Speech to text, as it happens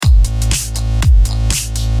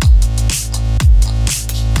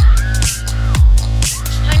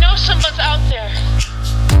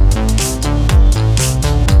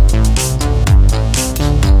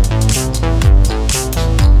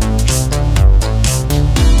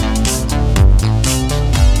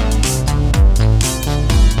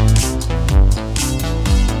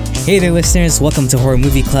Hey there, listeners. Welcome to Horror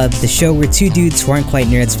Movie Club, the show where two dudes who aren't quite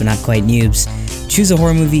nerds but not quite noobs choose a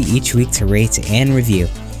horror movie each week to rate and review.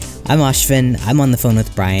 I'm Ashvin, I'm on the phone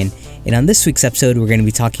with Brian, and on this week's episode we're going to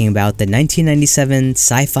be talking about the 1997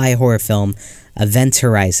 sci-fi horror film Event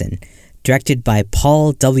Horizon, directed by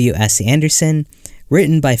Paul W.S. Anderson,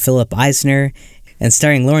 written by Philip Eisner, and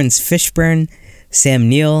starring Lawrence Fishburne, Sam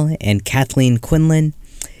Neill, and Kathleen Quinlan.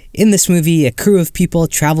 In this movie, a crew of people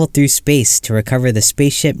travel through space to recover the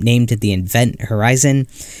spaceship named the Event Horizon,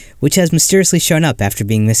 which has mysteriously shown up after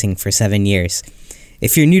being missing for 7 years.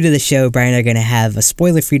 If you're new to the show, Brian and I are going to have a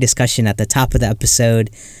spoiler-free discussion at the top of the episode.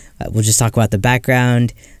 We'll just talk about the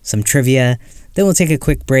background, some trivia, then we'll take a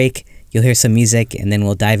quick break, you'll hear some music, and then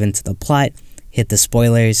we'll dive into the plot, hit the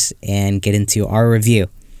spoilers, and get into our review.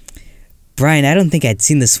 Brian, I don't think I'd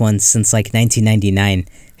seen this one since like 1999.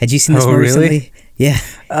 Had you seen this one really? recently? Yeah.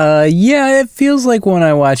 Yeah, it feels like one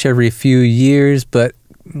I watch every few years, but,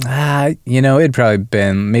 it'd probably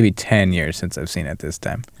been maybe 10 years since I've seen it this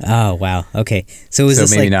time. Oh, wow. Okay. So was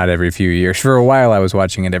this maybe like... not every few years. For a while I was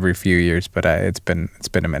watching it every few years, but it's been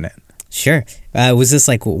a minute. Sure. Was this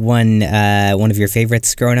like one of your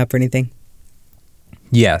favorites growing up or anything?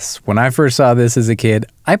 Yes. When I first saw this as a kid,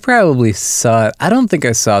 I probably saw it. I don't think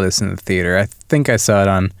I saw this in the theater. I think I saw it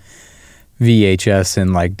on VHS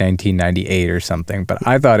in like 1998 or something, but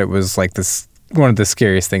I thought it was like one of the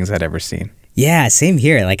scariest things I'd ever seen. Yeah, same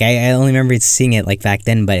here. Like I only remember seeing it like back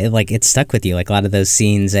then, but it stuck with you, like a lot of those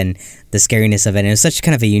scenes and the scariness of it. And it was such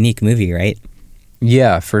kind of a unique movie, right?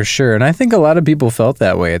 Yeah, for sure. And I think a lot of people felt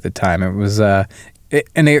that way at the time. It was the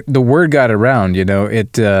word got around,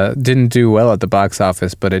 it didn't do well at the box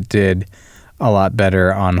office, but it did a lot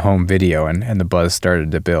better on home video and the buzz started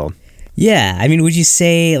to build. Yeah, I mean, would you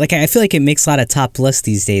say, like, I feel like it makes a lot of top lists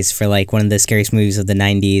these days for, like, one of the scariest movies of the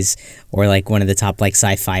 90s or, like, one of the top, like,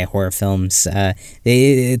 sci-fi horror films.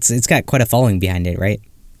 It's got quite a following behind it, right?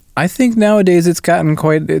 I think nowadays it's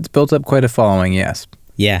built up quite a following, yes.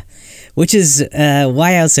 Yeah, which is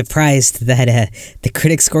why I was surprised that the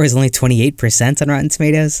critic score is only 28% on Rotten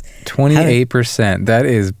Tomatoes. 28%, that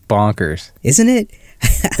is bonkers. Isn't it?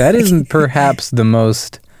 That is perhaps the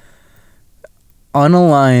most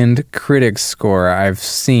unaligned critic score I've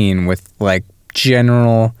seen with like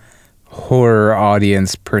general horror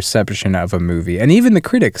audience perception of a movie. And even the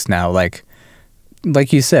critics now, like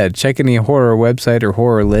you said, check any horror website or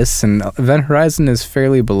horror lists, and Event Horizon is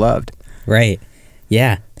fairly beloved. Right.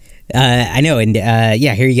 Yeah. I know. And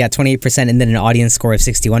here you got 28% and then an audience score of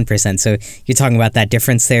 61%. So you're talking about that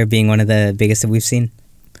difference there being one of the biggest that we've seen?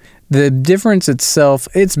 The difference itself,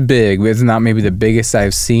 it's big. It's not maybe the biggest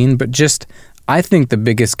I've seen, but just I think the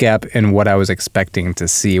biggest gap in what I was expecting to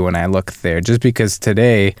see when I looked there, just because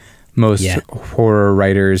today most horror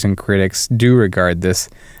writers and critics do regard this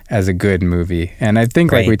as a good movie. And I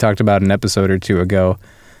think like we talked about an episode or two ago,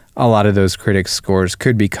 a lot of those critics' scores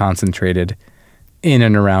could be concentrated in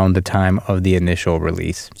and around the time of the initial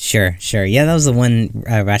release. Sure. Yeah, that was the one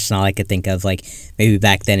rationale I could think of. Like maybe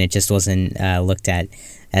back then it just wasn't looked at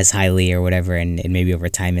as highly or whatever, and maybe over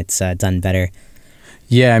time it's done better.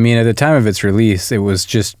 Yeah, I mean, at the time of its release, it was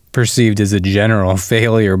just perceived as a general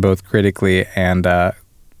failure, both critically and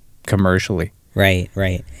commercially. Right.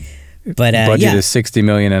 But budget is $60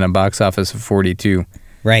 million and a box office of 42.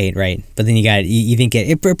 Right. But then you think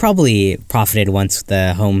it probably profited once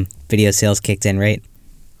the home video sales kicked in, right?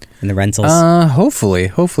 And the rentals. Hopefully,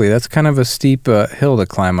 that's kind of a steep hill to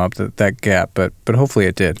climb up that gap, but hopefully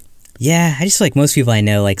it did. Yeah, I just feel like most people I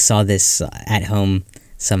know like saw this at home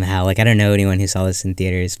somehow. Like I don't know anyone who saw this in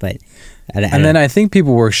theaters, but I think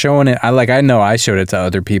people were showing it. I know I showed it to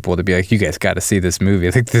other people to be like, you guys got to see this movie.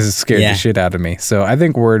 I think this has scared the shit out of me. So I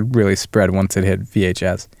think word really spread once it hit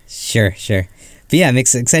VHS. Sure. But yeah, I'm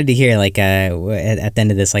excited to hear like at the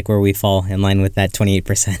end of this, like where we fall in line with that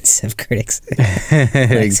 28% of critics.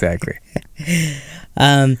 Exactly.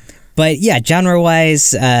 But yeah,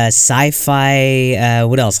 genre-wise, sci-fi.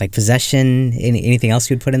 What else? Like Possession. Anything else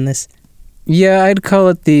you'd put in this? Yeah, I'd call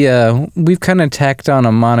it we've kind of tacked on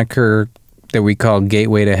a moniker that we call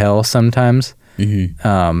Gateway to Hell sometimes.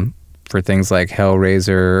 Mm-hmm. For things like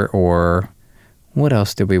Hellraiser, or what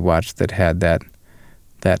else did we watch that had that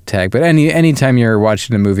tag? But anytime you're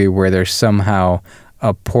watching a movie where there's somehow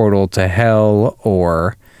a portal to hell,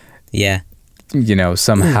 or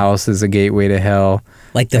some house is a gateway to hell.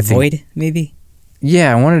 Like The Void, maybe?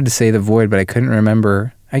 Yeah, I wanted to say The Void, but I couldn't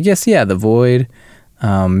remember. I guess, The Void.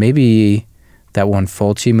 Maybe that one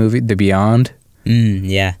Fulci movie, The Beyond.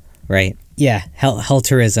 Yeah, right. Yeah, hell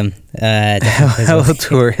tourism. Hell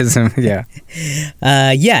tourism, yeah.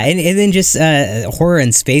 And then just horror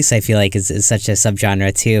in space, I feel like, is such a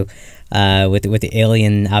subgenre, too. with the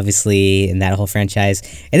Alien, obviously, and that whole franchise.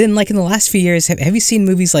 And then, like, in the last few years, have you seen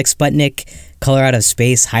movies like Sputnik, Color Out of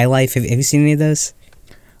Space, High Life? Have you seen any of those?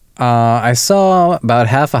 I saw about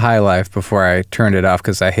half of High Life before I turned it off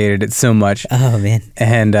because I hated it so much. Oh, man.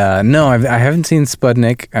 And no, I haven't seen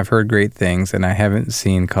Sputnik. I've heard great things, and I haven't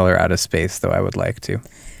seen Color Out of Space, though I would like to.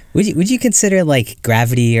 Would you consider, like,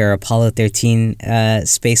 Gravity or Apollo 13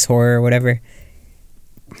 space horror or whatever?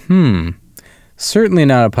 Certainly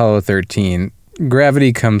not Apollo 13.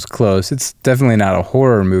 Gravity comes close. It's definitely not a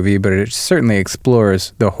horror movie, but it certainly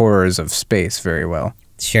explores the horrors of space very well.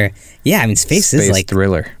 Sure. Yeah, I mean, space is like...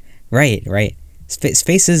 thriller. Right.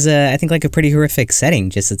 Space is, I think, like a pretty horrific setting.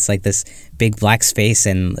 Just it's like this big black space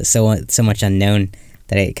and so much unknown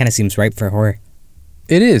that it kind of seems ripe for horror.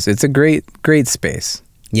 It is. It's a great space.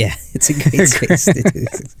 Yeah, it's a great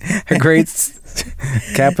space. A great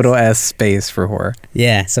capital S space for horror.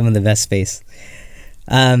 Yeah, some of the best space.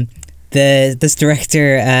 This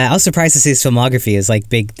director, I was surprised to see his filmography is like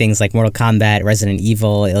big things like Mortal Kombat, Resident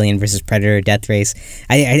Evil, Alien vs. Predator, Death Race.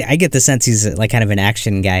 I get the sense he's like kind of an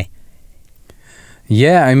action guy.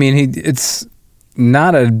 Yeah, I mean, it's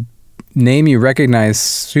not a name you recognize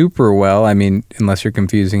super well. I mean, unless you're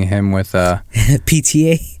confusing him with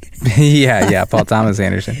PTA. yeah, Paul Thomas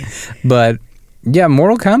Anderson. But yeah,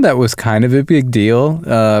 Mortal Kombat was kind of a big deal.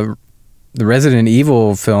 The Resident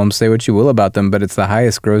Evil films, say what you will about them, but it's the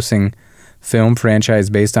highest grossing film franchise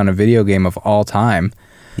based on a video game of all time.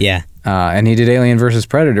 Yeah. And he did Alien vs.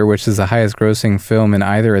 Predator, which is the highest grossing film in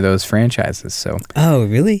either of those franchises. So. Oh,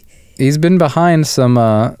 really? He's been behind some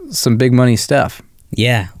big money stuff.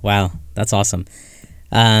 Yeah. Wow. That's awesome.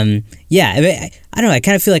 Yeah, I don't know. I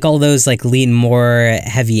kind of feel like all those like lean more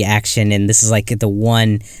heavy action, and this is like the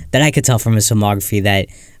one that I could tell from his filmography that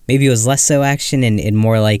maybe it was less so action and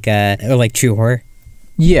more like or like true horror.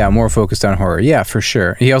 Yeah, more focused on horror. Yeah, for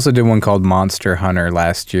sure. He also did one called Monster Hunter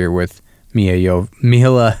last year with Mila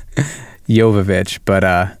Jovovich, but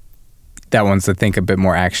that one's I think a bit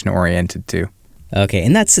more action oriented too. Okay,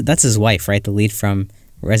 and that's his wife, right? The lead from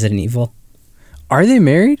Resident Evil. Are they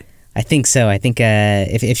married? I think so. I think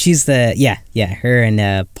if she's the her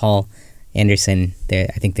and Paul Anderson, I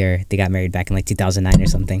think they got married back in like 2009 or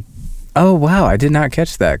something. Oh wow, I did not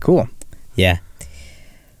catch that. Cool. Yeah.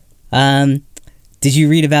 Did you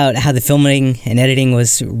read about how the filming and editing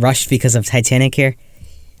was rushed because of Titanic here?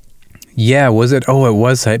 Yeah, was it? Oh, it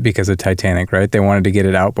was because of Titanic, right? They wanted to get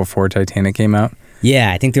it out before Titanic came out.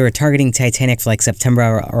 Yeah, I think they were targeting Titanic for like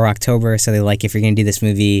September or October. So they're like, if you're gonna do this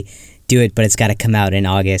movie, do it, but it's got to come out in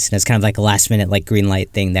August. And it's kind of like a last minute like green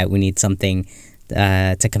light thing that we need something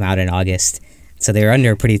to come out in August. So they were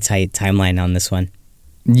under a pretty tight timeline on this one.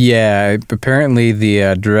 Yeah, apparently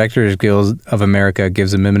the Directors Guild of America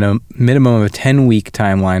gives a minimum of a 10-week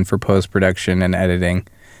timeline for post-production and editing,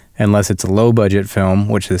 unless it's a low-budget film,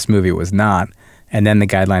 which this movie was not. And then the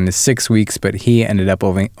guideline is 6 weeks, but he ended up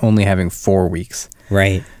only having 4 weeks.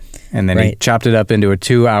 Right. And then he chopped it up into a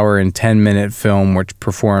 2-hour and 10-minute film, which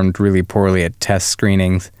performed really poorly at test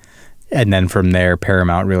screenings. And then from there,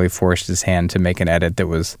 Paramount really forced his hand to make an edit that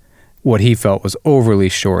was what he felt was overly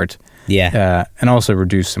short. Yeah. And also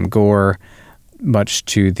reduced some gore, much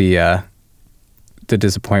to the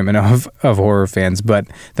disappointment of horror fans. But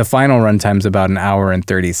the final runtime's about an hour and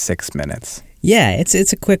 36 minutes. Yeah, it's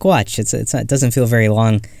a quick watch. It doesn't feel very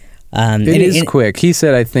long. It is quick. He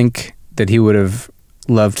said, I think, that he would have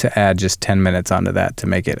loved to add just 10 minutes onto that to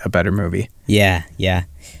make it a better movie. Yeah.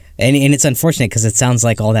 And it's unfortunate because it sounds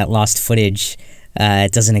like all that lost footage,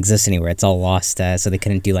 it doesn't exist anywhere. It's all lost, so they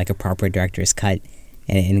couldn't do like a proper director's cut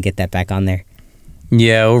and get that back on there.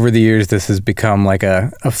 Yeah, over the years, this has become like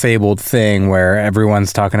a fabled thing where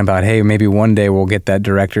everyone's talking about, hey, maybe one day we'll get that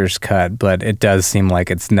director's cut, but it does seem like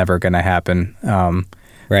it's never going to happen.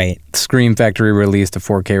 Right. Scream Factory released a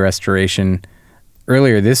 4K restoration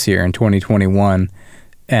earlier this year in 2021,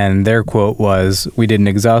 and their quote was, "We did an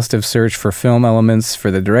exhaustive search for film elements for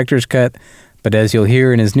the director's cut, but as you'll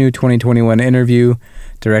hear in his new 2021 interview,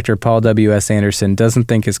 director Paul W.S. Anderson doesn't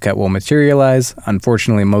think his cut will materialize.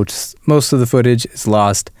 Unfortunately, most of the footage is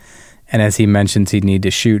lost, and as he mentions, he'd need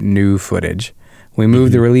to shoot new footage. We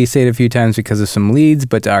moved the release date a few times because of some leads,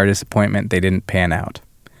 but to our disappointment, they didn't pan out."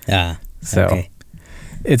 Okay.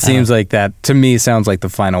 It seems like that, to me, sounds like the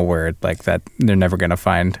final word, like that they're never going to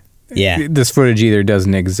find. Yeah. This footage either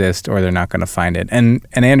doesn't exist or they're not going to find it. And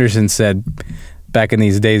Anderson said back in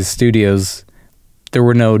these days, studios, there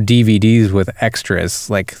were no DVDs with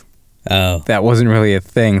extras. Like, that wasn't really a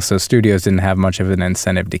thing, so studios didn't have much of an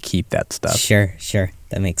incentive to keep that stuff. Sure.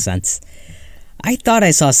 That makes sense. I thought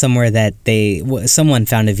I saw somewhere that someone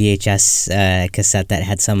found a VHS cassette that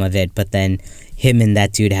had some of it, but then him and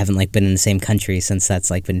that dude haven't like been in the same country since that's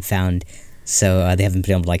like been found, so they haven't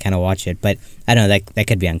been able to like kind of watch it. But I don't know, that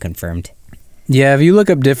could be unconfirmed. Yeah, if you look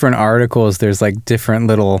up different articles, there's like different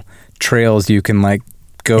little trails you can like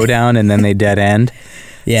go down, and then they dead end.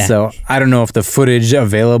 Yeah. So I don't know if the footage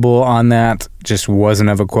available on that just wasn't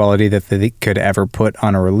of a quality that they could ever put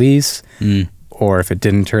on a release. Or if it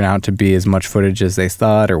didn't turn out to be as much footage as they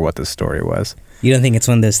thought, or what the story was. You don't think it's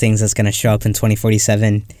one of those things that's going to show up in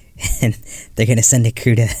 2047 and they're going to send a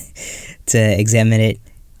crew to examine it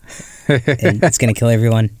and it's going to kill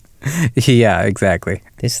everyone? Yeah, exactly.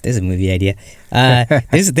 There's a movie idea.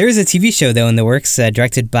 There's a TV show, though, in the works,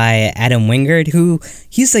 directed by Adam Wingard,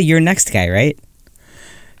 he's the Your Next guy, right?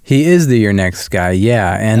 He is the Your Next guy,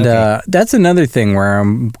 yeah. And that's another thing where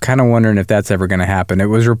I'm kind of wondering if that's ever going to happen. It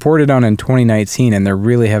was reported on in 2019, and there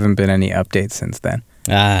really haven't been any updates since then.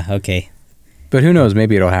 Okay. But who knows?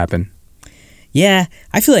 Maybe it'll happen. Yeah,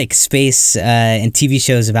 I feel like space and TV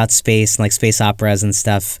shows about space and like space operas and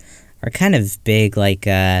stuff are kind of big. Like,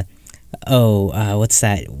 what's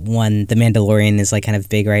that one? The Mandalorian is like kind of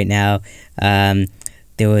big right now.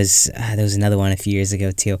 There was another one a few years ago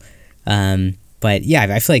too. But yeah,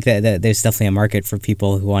 I feel like there's definitely a market for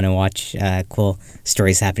people who want to watch cool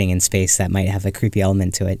stories happening in space that might have a creepy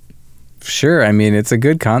element to it. Sure, I mean it's a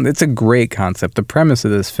great concept. The premise of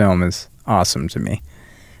this film is awesome to me.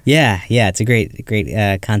 Yeah, it's a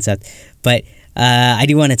great concept. But I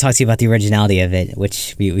do want to talk to you about the originality of it,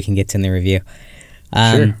 which we can get to in the review.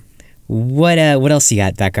 Sure. What else you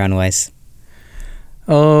got background wise?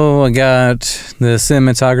 Oh, I got the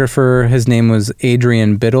cinematographer. His name was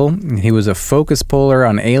Adrian Biddle. He was a focus puller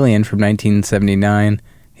on Alien from 1979.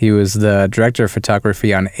 He was the director of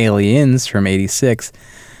photography on Aliens from 86.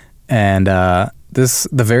 And the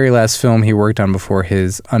very last film he worked on before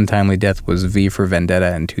his untimely death was V for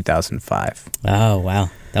Vendetta in 2005. Oh, wow.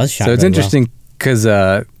 That was shot So it's really interesting because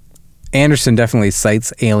Anderson definitely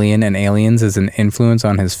cites Alien and Aliens as an influence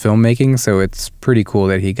on his filmmaking. So it's pretty cool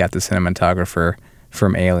that he got the cinematographer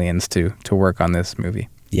from Aliens to work on this movie.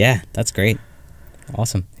 Yeah, that's great.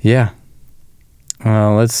 Awesome. Yeah.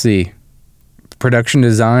 Let's see. Production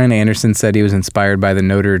design, Anderson said he was inspired by the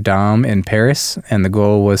Notre Dame in Paris, and the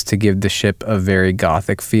goal was to give the ship a very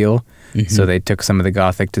Gothic feel. Mm-hmm. So they took some of the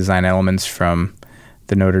Gothic design elements from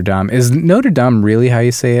the Notre Dame. Is Notre Dame really how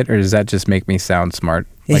you say it, or does that just make me sound smart?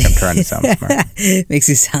 Like I'm trying to sound smart. Makes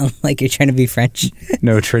you sound like you're trying to be French.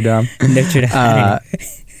 Notre Dame. Notre Dame.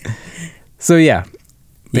 So yeah.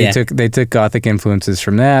 They took Gothic influences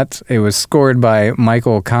from that. It was scored by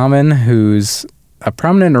Michael Kamen, who's a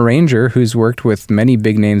prominent arranger who's worked with many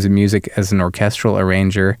big names in music as an orchestral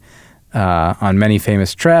arranger on many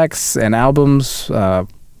famous tracks and albums,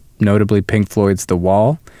 notably Pink Floyd's The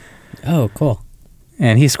Wall. Oh, cool.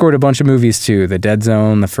 And he scored a bunch of movies too, The Dead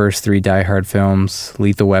Zone, the first 3 Die Hard films,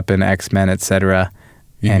 Lethal Weapon, X-Men, etc.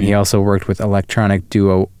 Mm-hmm. And he also worked with electronic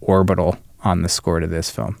duo Orbital on the score to this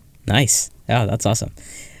film. Nice. Oh, that's awesome.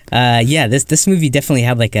 This movie definitely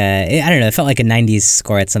had like I don't know, it felt like a 90s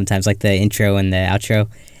score at sometimes, like the intro and the outro.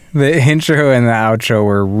 The intro and the outro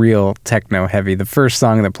were real techno heavy. The first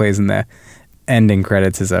song that plays in the ending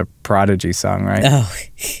credits is a Prodigy song, right? Oh,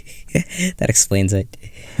 that explains it.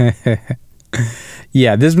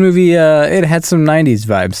 Yeah, this movie, it had some 90s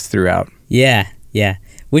vibes throughout. Yeah.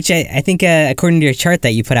 Which I think, according to your chart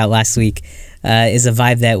that you put out last week, is a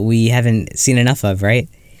vibe that we haven't seen enough of, right?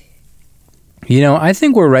 You know, I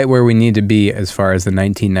think we're right where we need to be as far as the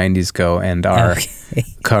 1990s go and our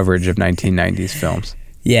coverage of 1990s films.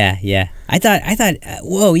 Yeah. I thought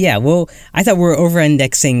we're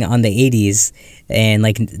over-indexing on the 80s, and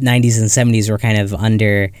like 90s and 70s were kind of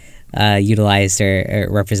utilized or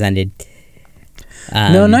represented.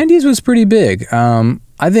 No, 90s was pretty big.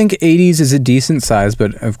 I think 80s is a decent size,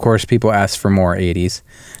 but of course people ask for more 80s.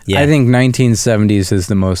 Yeah. I think 1970s is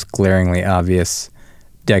the most glaringly obvious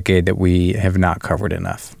decade that we have not covered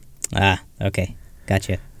enough. Okay.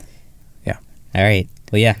 Gotcha. Yeah. All right.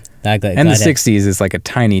 Well, yeah. And the 60s is like a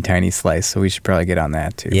tiny, tiny slice, so we should probably get on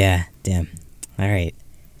that too. Yeah, damn. All right.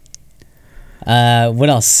 What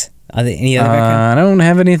else? Any other background? I don't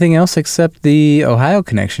have anything else except the Ohio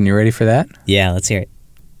Connection. You ready for that? Yeah, let's hear it.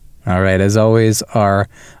 All right. As always, our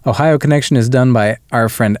Ohio Connection is done by our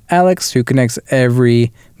friend Alex, who connects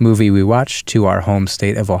every movie we watch to our home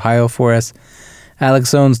state of Ohio for us.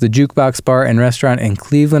 Alex owns the Jukebox Bar and Restaurant in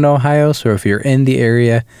Cleveland, Ohio, so if you're in the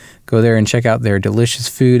area, go there and check out their delicious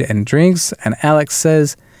food and drinks. And Alex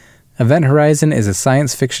says, Event Horizon is a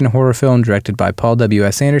science fiction horror film directed by Paul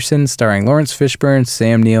W.S. Anderson, starring Lawrence Fishburne,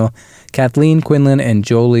 Sam Neill, Kathleen Quinlan, and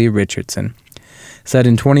Jolie Richardson. Set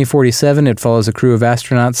in 2047, it follows a crew of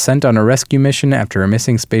astronauts sent on a rescue mission after a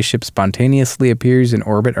missing spaceship spontaneously appears in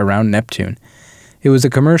orbit around Neptune. It was a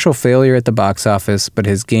commercial failure at the box office, but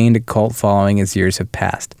has gained a cult following as years have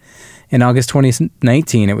passed. In August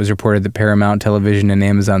 2019, it was reported that Paramount Television and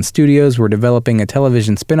Amazon Studios were developing a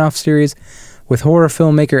television spin-off series with horror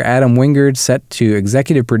filmmaker Adam Wingard set to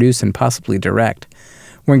executive produce and possibly direct.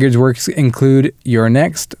 Wingard's works include You're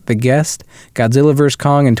Next, The Guest, Godzilla vs.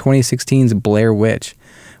 Kong, and 2016's Blair Witch.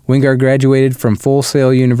 Wingard graduated from Full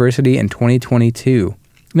Sail University in 2002.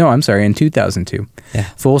 No, I'm sorry, in 2002. Yeah.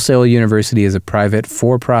 Full Sail University is a private,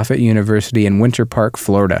 for-profit university in Winter Park,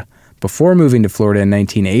 Florida. Before moving to Florida in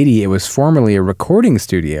 1980, it was formerly a recording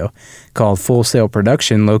studio called Full Sail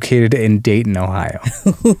Production located in Dayton, Ohio.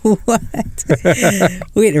 What?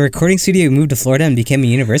 Wait, a recording studio moved to Florida and became a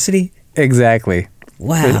university? Exactly.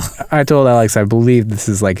 Wow. I told Alex I believe this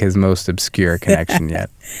is like his most obscure connection yet.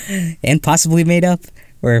 And possibly made up?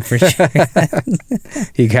 Or for sure?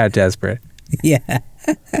 He got desperate. Yeah.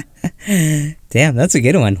 Damn, that's a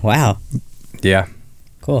good one. Wow. Yeah.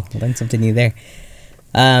 Cool. Learned something new there.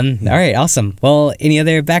 All right, awesome. Well, any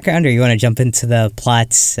other background, or you want to jump into the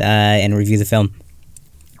plot and review the film?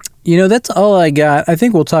 You know, that's all I got. I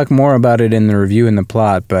think we'll talk more about it in the review and the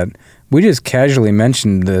plot, but we just casually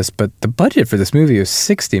mentioned this, but the budget for this movie was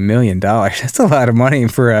 $60 million. That's a lot of money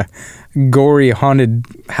for a gory haunted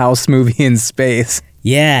house movie in space.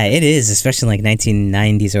 Yeah, it is, especially in like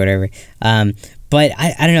 1990s or whatever. But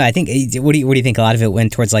I don't know. I think what do you think? A lot of it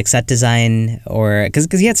went towards like set design, or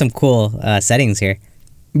because he had some cool settings here.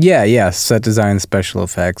 Yeah, set design, special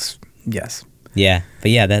effects, yes. Yeah,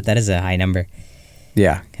 but yeah, that is a high number.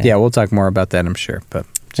 Yeah, Okay. yeah, we'll talk more about that, I'm sure. But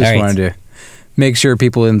just All right. wanted to make sure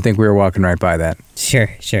people didn't think we were walking right by that. Sure,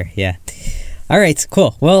 yeah. All right,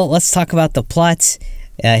 cool. Well, let's talk about the plot.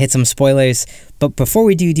 Hit some spoilers. But before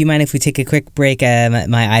we do you mind if we take a quick break?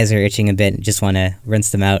 My eyes are itching a bit. Just want to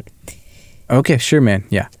rinse them out. Okay, sure, man.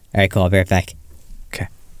 Yeah. All right, cool. I'll be right back. Okay.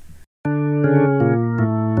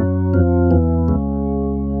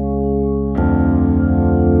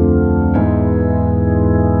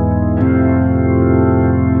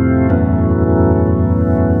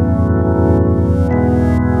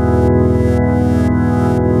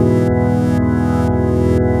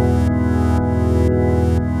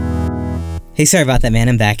 Hey, sorry about that, man.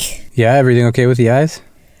 I'm back. Yeah, everything okay with the eyes?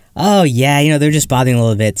 Oh, yeah, they're just bothering a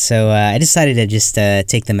little bit, so I decided to just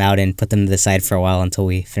take them out and put them to the side for a while until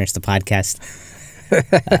we finish the podcast.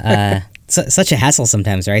 Such a hassle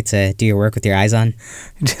sometimes, right, to do your work with your eyes on?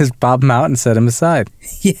 Just pop them out and set them aside.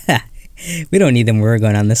 Yeah, we don't need them. We're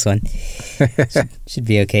going on this one. Should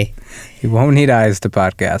be okay. You won't need eyes to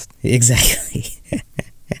podcast. Exactly.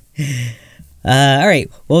 All right,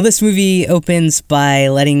 well, this movie opens by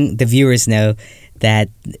letting the viewers know that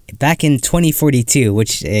back in 2042,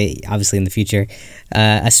 which obviously in the future,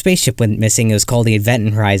 a spaceship went missing. It was called the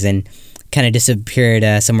Event Horizon, kind of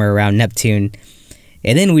disappeared somewhere around Neptune.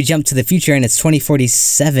 And then we jump to the future, and it's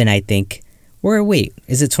 2047, I think. Or wait,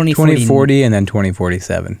 is it 2040? 2040 and then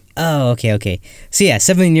 2047. Oh, okay. So yeah,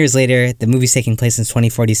 7 years later, the movie's taking place in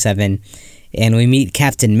 2047, and we meet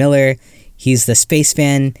Captain Miller. He's the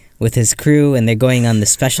spaceman with his crew, and they're going on the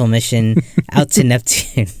special mission out to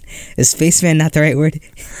Neptune. Is spaceman not the right word?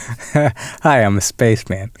 Hi, I'm a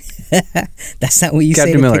spaceman. That's not what you say.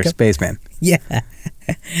 Captain Miller, spaceman. Yeah.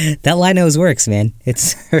 That line always works, man.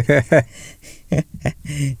 It's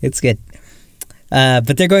it's good.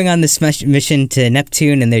 But they're going on this mission to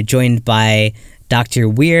Neptune, and they're joined by Dr.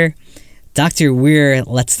 Weir. Dr. Weir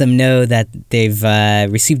lets them know that they've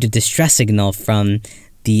received a distress signal from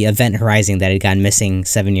the Event Horizon that had gone missing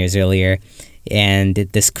 7 years earlier, and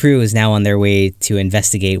this crew is now on their way to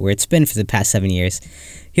investigate where it's been for the past 7 years.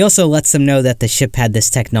 He also lets them know that the ship had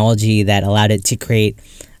this technology that allowed it to create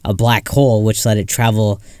a black hole, which let it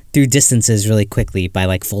travel through distances really quickly by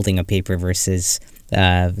like folding a paper versus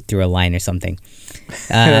through a line or something.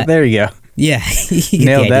 There you go. Yeah.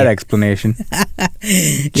 Nailed that explanation.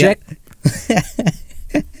 Check.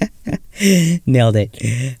 Nailed it.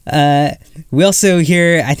 We also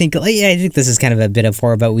hear, I think this is kind of a bit of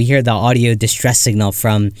horror, but we hear the audio distress signal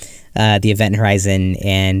from the Event Horizon,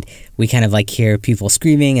 and we kind of like hear people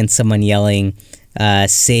screaming and someone yelling,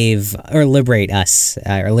 save or liberate us,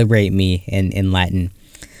 or liberate me in Latin.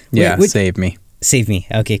 Yeah, save me. Save me.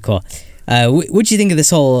 Okay, cool. What'd you think of this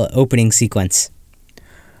whole opening sequence?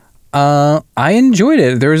 I enjoyed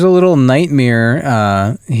it. There's a little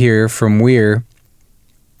nightmare here from Weir,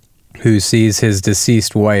 who sees his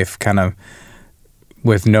deceased wife kind of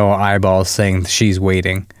with no eyeballs saying she's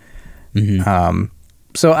waiting. Mm-hmm.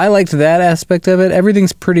 So I liked that aspect of it.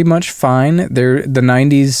 Everything's pretty much fine. The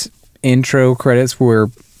 90s intro credits were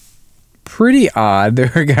pretty odd. They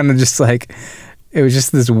were kind of just like, it was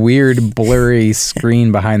just this weird blurry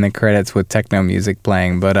screen behind the credits with techno music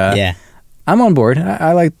playing. But Yeah. I'm on board.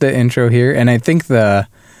 I like the intro here, and I think when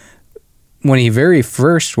he very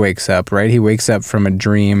first wakes up, right? He wakes up from a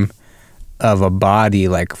dream of a body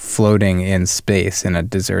like floating in space in a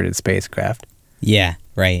deserted spacecraft. Yeah,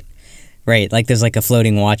 right. Right, like there's like a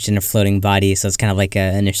floating watch and a floating body, so it's kind of like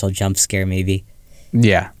an initial jump scare maybe.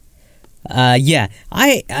 Yeah. Yeah.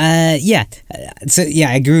 So yeah,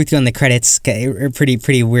 I agree with you on the credits.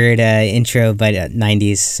 Pretty weird intro, but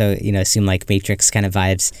 90s, so assume like Matrix kind of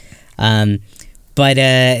vibes. But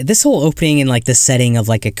this whole opening and like the setting of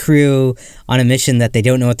like a crew on a mission that they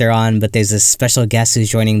don't know what they're on, but there's a special guest who's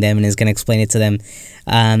joining them and is going to explain it to them.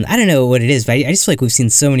 I don't know what it is, but I just feel like we've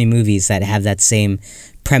seen so many movies that have that same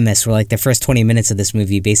premise where like the first 20 minutes of this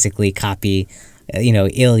movie basically copy,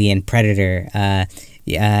 Alien, Predator,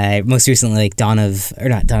 most recently like not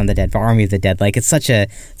Dawn of the Dead, but Army of the Dead. Like it's such a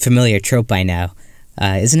familiar trope by now,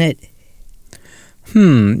 isn't it?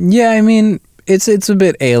 Yeah, I mean, it's a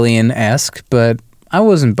bit Alien-esque, but I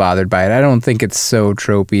wasn't bothered by it. I don't think it's so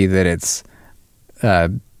tropey that it's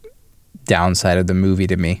downside of the movie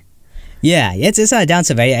to me. Yeah, it's not a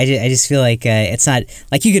downside. I just feel like it's not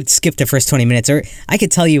like you could skip the first 20 minutes, or I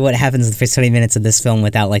could tell you what happens in the first 20 minutes of this film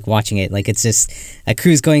without like watching it. Like it's just a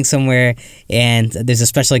crew's going somewhere, and there's a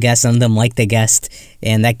special guest. Some of them like the guest,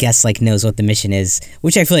 and that guest like knows what the mission is,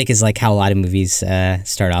 which I feel like is like how a lot of movies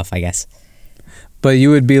start off, I guess. But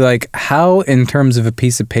you would be like, how, in terms of a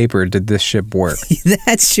piece of paper, did this ship work?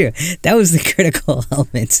 That's true. That was the critical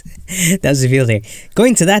element. That was revealed here.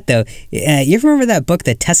 Going to that, though, you ever remember that book,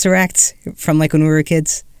 The Tesseract, from like when we were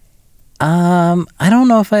kids? I don't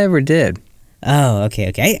know if I ever did. Oh,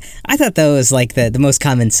 okay. I thought that was like the most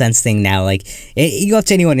common sense thing now. Like, you go up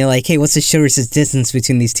to anyone, you're like, hey, what's the shortest distance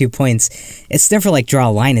between these 2 points? It's never like draw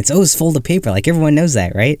a line. It's always fold a paper. Like, everyone knows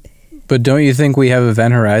that, right? But don't you think we have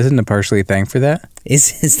Event Horizon to partially thank for that?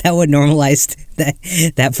 Is that what normalized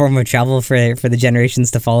that form of travel for the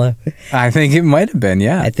generations to follow? I think it might have been,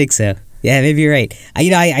 yeah. I think so. Yeah, maybe you're right.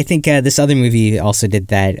 I think this other movie also did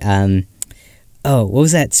that. What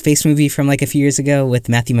was that space movie from like a few years ago with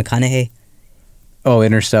Matthew McConaughey? Oh,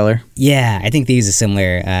 Interstellar? Yeah, I think they use a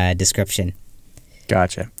similar description.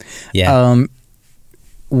 Gotcha. Yeah.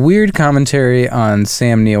 Weird commentary on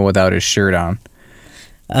Sam Neill without his shirt on.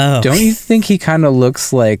 Oh. Don't you think he kind of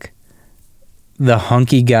looks like the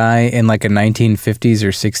hunky guy in like a 1950s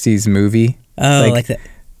or 60s movie? Oh, like that.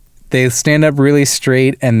 They stand up really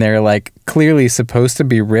straight and they're like clearly supposed to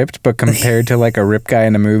be ripped, but compared to like a ripped guy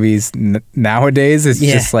in the movies nowadays, it's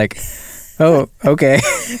just like, oh, okay.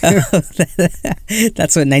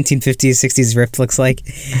 That's what 1950s, 60s ripped looks like.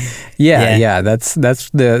 Yeah. That's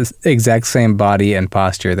the exact same body and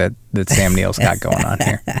posture that Sam Neill's got going on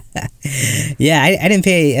here. Yeah, I didn't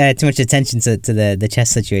pay too much attention to the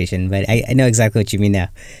chest situation, but I know exactly what you mean now.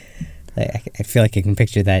 I feel like I can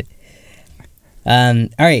picture that. All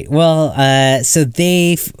right, well, so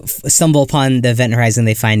they stumble upon the Event Horizon,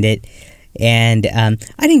 they find it, and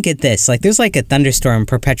I didn't get this. Like, there's like a thunderstorm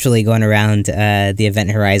perpetually going around the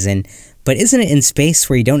Event Horizon, but isn't it in space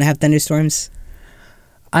where you don't have thunderstorms?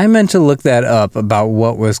 I meant to look that up about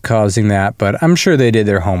what was causing that, but I'm sure they did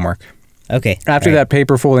their homework. Okay. After that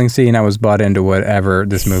paper folding scene, I was bought into whatever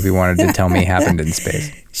this movie wanted to tell me happened in space.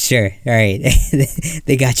 Sure. All right.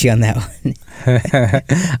 They got you on that one.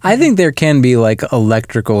 I think there can be like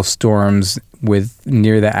electrical storms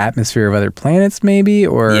near the atmosphere of other planets, maybe,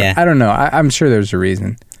 or I don't know. I'm sure there's a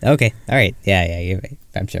reason. Okay. All right. Yeah, you're right.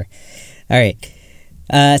 I'm sure. All right.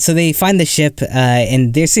 So they find the ship,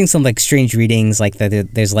 and they're seeing some like strange readings, like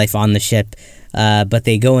that there's life on the ship, but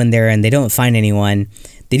they go in there and they don't find anyone.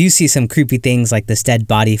 They do see some creepy things, like this dead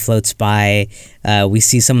body floats by. We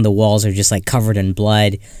see some of the walls are just like covered in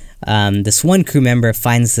blood. This one crew member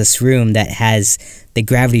finds this room that has the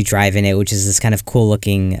gravity drive in it, which is this kind of cool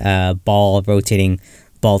looking rotating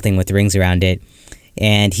ball thing with rings around it.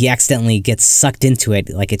 And he accidentally gets sucked into it,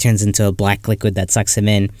 like it turns into a black liquid that sucks him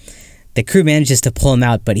in. The crew manages to pull him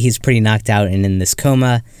out, but he's pretty knocked out and in this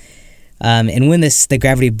coma. And when the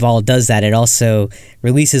gravity ball does that, it also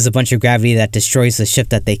releases a bunch of gravity that destroys the ship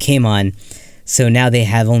that they came on. So now they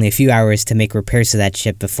have only a few hours to make repairs to that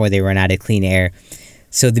ship before they run out of clean air.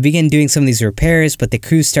 So they begin doing some of these repairs, but the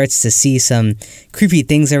crew starts to see some creepy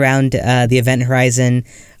things around the Event Horizon.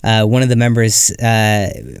 One of the members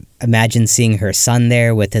imagines seeing her son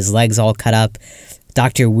there with his legs all cut up.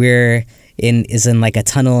 Dr. Weir is in like a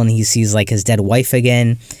tunnel and he sees like his dead wife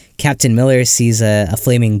again. Captain Miller sees a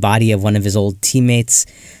flaming body of one of his old teammates.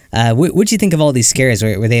 What'd you think of all these scares?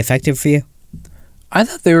 Were they effective for you? I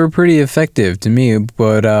thought they were pretty effective to me,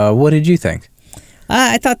 but what did you think?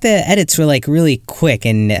 I thought the edits were like really quick,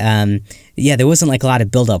 and there wasn't like a lot of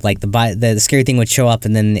build up. Like the scary thing would show up,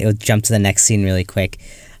 and then it would jump to the next scene really quick.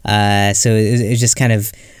 So it was just kind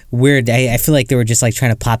of weird. I feel like they were just like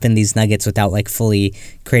trying to pop in these nuggets without like fully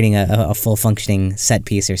creating a full functioning set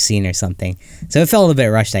piece or scene or something. So it felt a little bit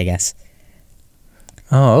rushed, I guess.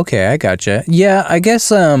 Oh, okay, I gotcha. Yeah, I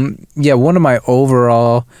guess one of my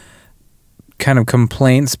overall kind of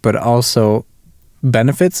complaints, but also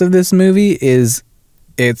benefits of this movie is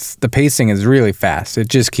the pacing is really fast. It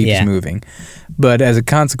just keeps moving. But as a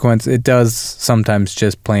consequence, it does sometimes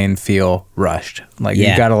just plain feel rushed. Like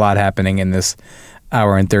you've got a lot happening in this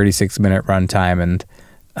hour and 36-minute runtime, and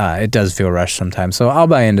it does feel rushed sometimes. So I'll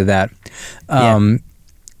buy into that.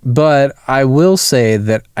 But I will say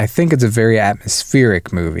that I think it's a very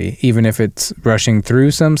atmospheric movie. Even if it's rushing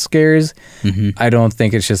through some scares, I don't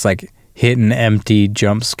think it's just like hitting empty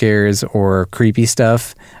jump scares or creepy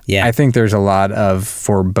stuff. Yeah. I think there's a lot of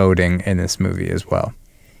foreboding in this movie as well.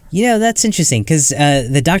 You know, that's interesting because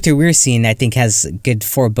the Dr. Weir scene, I think, has good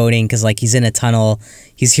foreboding because, like, he's in a tunnel,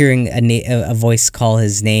 he's hearing a voice call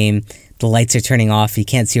his name, the lights are turning off, he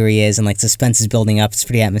can't see where he is, and, like, suspense is building up. It's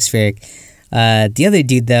pretty atmospheric. The other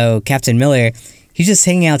dude, though, Captain Miller, he's just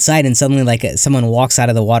hanging outside and suddenly, like, someone walks out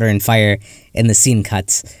of the water and fire and the scene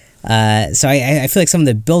cuts. So I feel like some of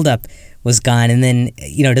the buildup was gone, and then,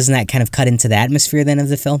 you know, doesn't that kind of cut into the atmosphere then of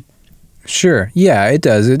the film? Sure. Yeah, it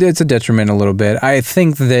does. It's a detriment a little bit. I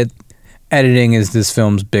think that editing is this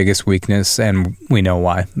film's biggest weakness, and we know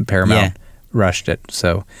why. Paramount rushed it.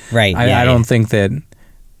 So I don't think that...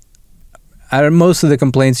 most of the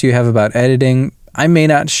complaints you have about editing, I may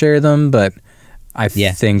not share them, but I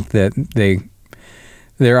think that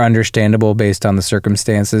they're understandable based on the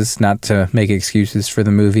circumstances, not to make excuses for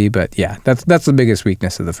the movie, but yeah, that's the biggest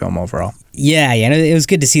weakness of the film overall. Yeah, it was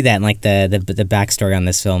good to see that in like the backstory on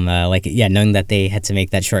this film, knowing that they had to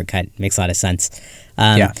make that shortcut makes a lot of sense.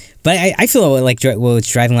 But I feel like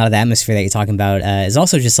what's driving a lot of the atmosphere that you're talking about is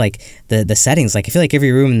also just like the settings. Like I feel like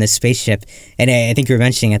every room in this spaceship, and I think you were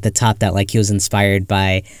mentioning at the top that like he was inspired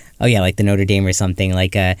by, like the Notre Dame or something.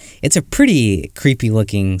 Like it's a pretty creepy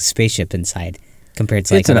looking spaceship inside. Compared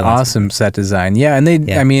to, like, it's an awesome set design. Yeah, and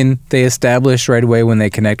they establish right away when they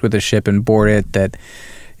connect with the ship and board it that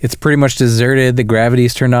it's pretty much deserted. The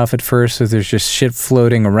gravity's turned off at first, so there's just shit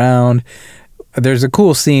floating around. There's a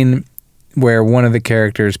cool scene where one of the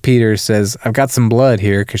characters, Peter, says, "I've got some blood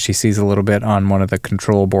here," because she sees a little bit on one of the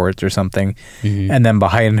control boards or something. And then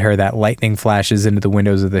behind her, that lightning flashes into the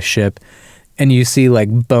windows of the ship, and you see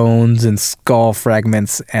like bones and skull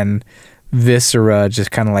fragments and viscera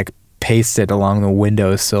just kind of like pasted along the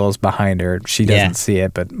windowsills behind her. She doesn't see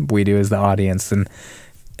it, but we do as the audience, and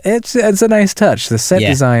it's a nice touch. The set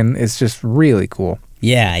design is just really cool.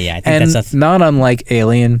 I think that's not unlike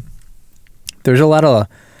Alien. There's a lot of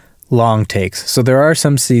long takes, so there are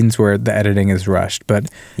some scenes where the editing is rushed, but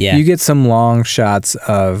you get some long shots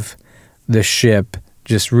of the ship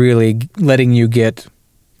just really letting you get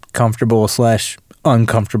comfortable /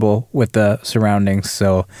 uncomfortable with the surroundings.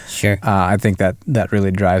 So sure, I think that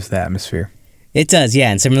really drives the atmosphere. It does,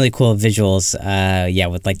 and some really cool visuals,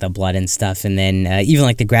 with like the blood and stuff, and then even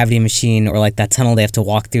like the gravity machine or like that tunnel they have to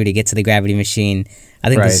walk through to get to the gravity machine. I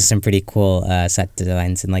think this is some pretty cool set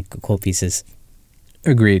designs and like cool pieces.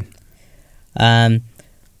 Agreed. So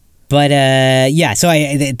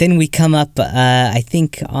then we come up, I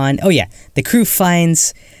think on the crew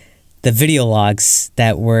finds the video logs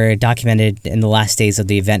that were documented in the last days of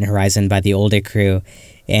the Event Horizon by the older crew.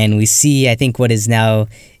 And we see, I think, what is now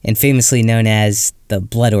and famously known as the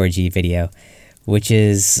Blood Orgy video, which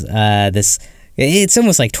is it's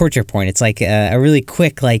almost like torture porn. It's like a really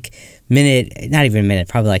quick, like, minute, not even a minute,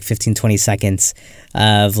 probably like 15, 20 seconds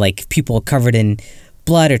of, like, people covered in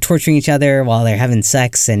blood or torturing each other while they're having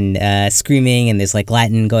sex and screaming, and there's, like,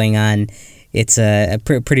 Latin going on. It's a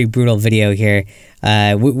pretty brutal video here.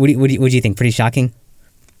 What do you think? Pretty shocking?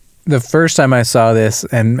 The first time I saw this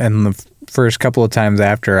and the first couple of times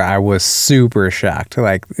after, I was super shocked.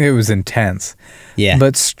 Like, it was intense. Yeah.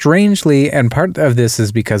 But strangely, and part of this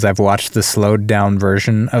is because I've watched the slowed down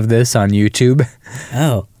version of this on YouTube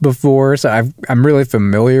before, so I'm really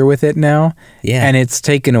familiar with it now. Yeah. And it's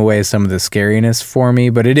taken away some of the scariness for me,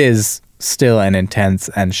 but it is still an intense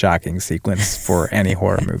and shocking sequence for any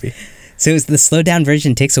horror movie. So is the slowed down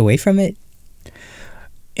version takes away from it?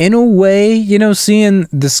 In a way, seeing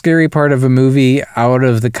the scary part of a movie out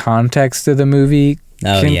of the context of the movie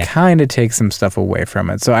can kind of take some stuff away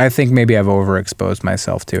from it. So I think maybe I've overexposed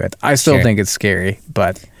myself to it. I still think it's scary,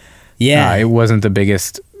 but it wasn't the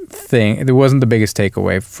biggest thing. It wasn't the biggest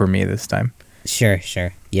takeaway for me this time. Sure,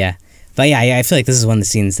 yeah. But yeah, I feel like this is one of the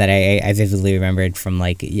scenes that I vividly remembered from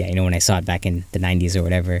like, when I saw it back in the 90s or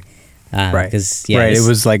whatever. Right. 'Cause, Right. It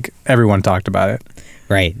was like everyone talked about it.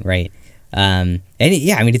 Right. And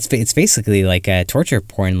I mean, it's basically like a torture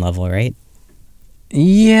porn level, right?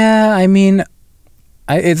 Yeah, I mean,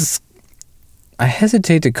 I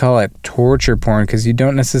hesitate to call it torture porn because you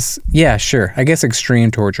don't necessarily. Yeah, sure. I guess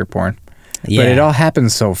extreme torture porn. Yeah. But it all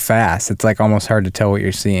happens so fast. It's like almost hard to tell what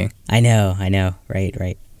you're seeing. I know.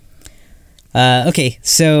 Right. Okay,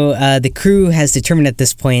 so the crew has determined at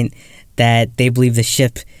this point that they believe the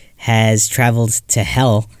ship has traveled to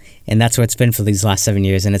hell, and that's where it's been for these last 7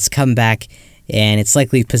 years, and it's come back, and it's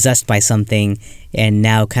likely possessed by something, and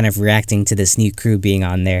now kind of reacting to this new crew being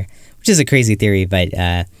on there, which is a crazy theory, but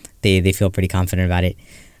they feel pretty confident about it.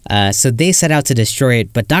 So they set out to destroy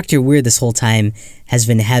it, but Dr. Weir this whole time has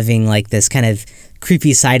been having like this kind of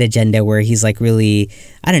creepy side agenda where he's like really,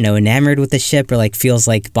 I don't know, enamored with the ship or like feels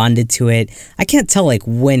like bonded to it. I can't tell like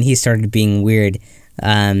when he started being weird.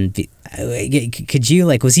 Could you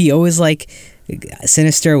like, was he always like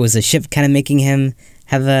sinister? Was the ship kind of making him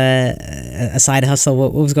have a side hustle?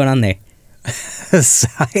 What was going on there? A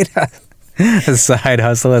side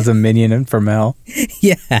hustle as a minion from hell.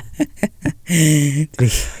 Yeah.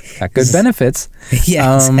 Got good benefits.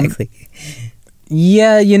 Yeah, exactly.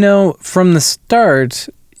 Yeah, you know, from the start,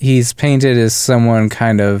 he's painted as someone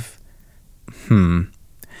kind of,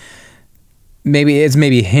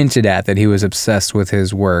 maybe hinted at that he was obsessed with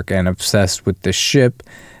his work and obsessed with the ship.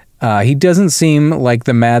 He doesn't seem like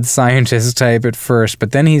the mad scientist type at first,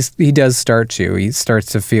 but then he does start to. He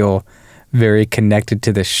starts to feel very connected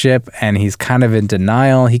to the ship, and he's kind of in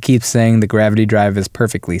denial. He keeps saying the gravity drive is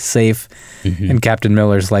perfectly safe, and Captain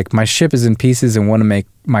Miller's like, my ship is in pieces and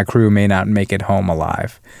my crew may not make it home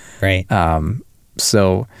alive. Right.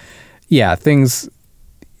 So, yeah,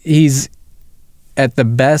 he's at the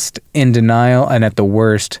best in denial and at the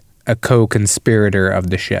worst a co-conspirator of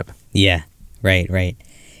the ship. Yeah, right.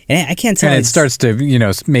 And I can't tell. And it starts to,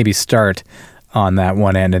 maybe start on that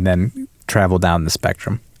one end and then travel down the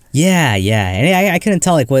spectrum. Yeah, and I couldn't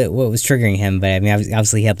tell like what was triggering him, but I mean,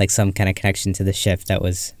 obviously he had like some kind of connection to the ship that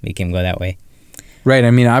was making him go that way. Right.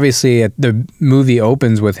 I mean, obviously the movie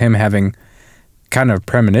opens with him having kind of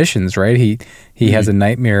premonitions, right? He has a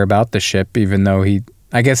nightmare about the ship, even though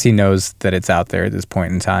I guess he knows that it's out there at this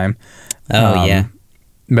point in time. Oh, yeah.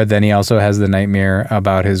 But then he also has the nightmare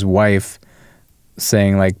about his wife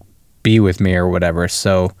saying like, be with me or whatever.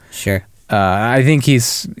 So sure. I think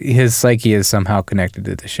his psyche is somehow connected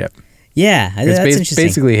to the ship. Yeah, that's interesting.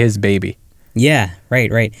 Basically his baby. Yeah,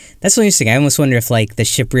 right. That's really interesting. I almost wonder if like the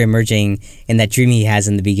ship reemerging in that dream he has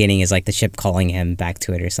in the beginning is like the ship calling him back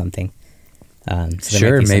to it or something. So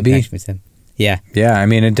sure, maybe. Yeah. Yeah, I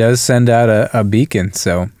mean, it does send out a beacon,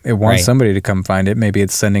 so it wants somebody to come find it. Maybe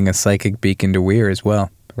it's sending a psychic beacon to Weir as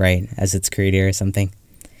well. Right, as its creator or something.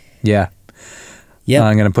 Yeah. Yeah.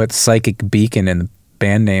 I'm going to put psychic beacon in the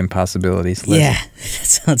band name possibilities list. Yeah, that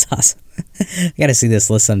sounds awesome. I got to see this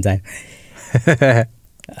list sometime.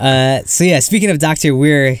 So yeah, speaking of Dr.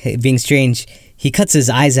 Weir being strange, he cuts his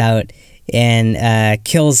eyes out and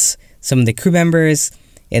kills some of the crew members,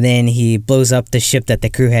 and then he blows up the ship that the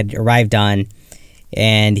crew had arrived on,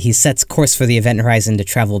 and he sets course for the event horizon to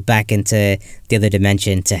travel back into the other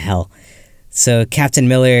dimension, to hell. So Captain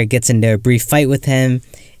Miller gets into a brief fight with him,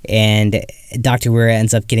 and Dr. Weir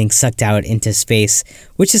ends up getting sucked out into space,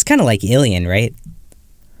 which is kind of like Alien, right?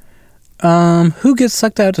 Who gets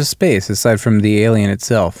sucked out to space aside from the alien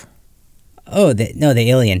itself? Oh, the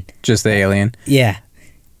alien. Just the alien? Yeah.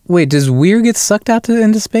 Wait, does Weir get sucked out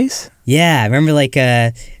into space? Yeah, remember like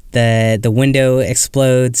the window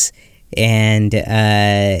explodes and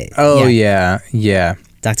yeah.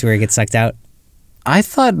 Dr. Weir gets sucked out. I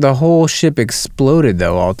thought the whole ship exploded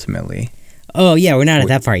though ultimately. Oh yeah, we're not at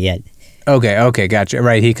that part yet. Okay, gotcha.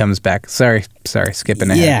 Right, he comes back. Sorry,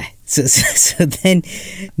 skipping ahead. Yeah. So then,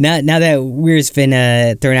 now that Weir's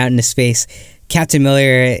been thrown out into space, Captain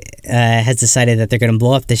Miller has decided that they're going to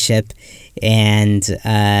blow up the ship, and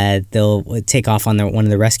they'll take off on one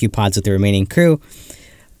of the rescue pods with the remaining crew.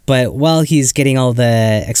 But while he's getting all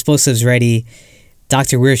the explosives ready,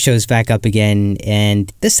 Dr. Weir shows back up again,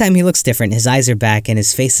 and this time he looks different. His eyes are back, and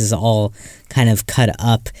his face is all kind of cut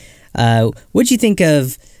up. What'd you think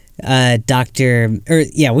of Dr.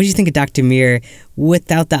 Mir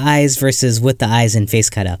without the eyes versus with the eyes and face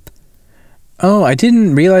cut up? Oh, I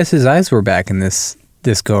didn't realize his eyes were back in this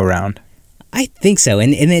go around. I think so,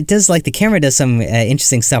 and it does, like, the camera does some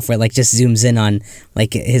interesting stuff where it like just zooms in on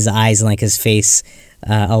like his eyes and like his face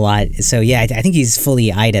a lot. So yeah, I think he's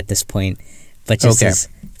fully eyed at this point. but just Okay. his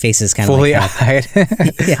face is kind of Fully like eyed.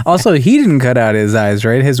 Yeah. Also, he didn't cut out his eyes,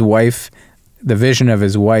 right? His wife, the vision of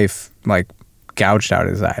his wife, like gouged out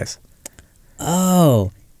his eyes.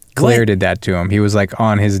 Oh. Claire What? did that to him. He was like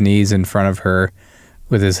on his knees in front of her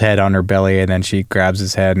with his head on her belly, and then she grabs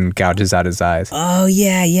his head and gouges out his eyes. Oh,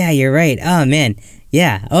 yeah, you're right. Oh, man.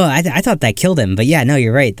 Yeah. Oh, I thought that killed him. But yeah, no,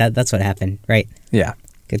 you're right. That's what happened. Right. Yeah.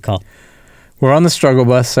 Good call. We're on the struggle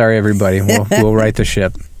bus. Sorry, everybody. We'll right the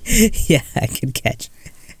ship. Yeah, good catch.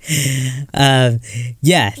 But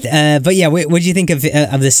yeah, what do you think of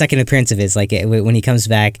the second appearance of his? Like when he comes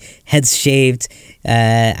back, head's shaved.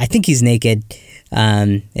 I think he's naked.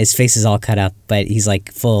 His face is all cut up, but he's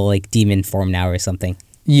like full like demon form now or something.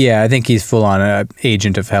 Yeah, I think he's full on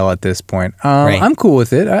agent of hell at this point. Right. I'm cool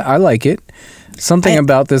with it. I like it. Something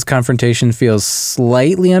about this confrontation feels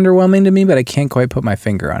slightly underwhelming to me, but I can't quite put my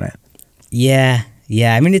finger on it. Yeah.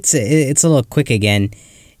 I mean, it's a little quick again,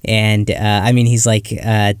 and I mean, he's like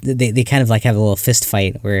they kind of like have a little fist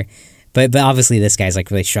fight where, but obviously this guy's like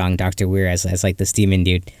really strong, Dr. Weir as like this demon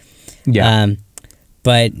dude. Yeah.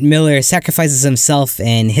 But Miller sacrifices himself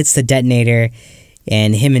and hits the detonator,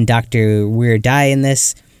 and him and Dr. Weir die in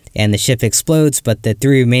this, and the ship explodes, but the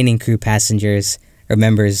 3 remaining crew passengers or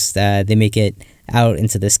members, they make it out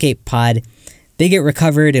into the escape pod. They get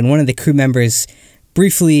recovered, and one of the crew members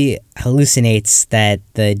briefly hallucinates that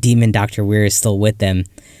the demon Dr. Weir is still with them,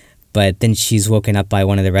 but then she's woken up by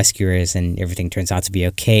one of the rescuers, and everything turns out to be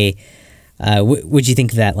okay. What'd you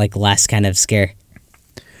think of that like last kind of scare?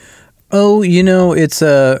 Oh, it's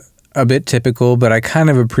a bit typical, but I kind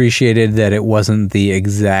of appreciated that it wasn't the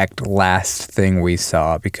exact last thing we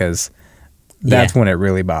saw, because that's when it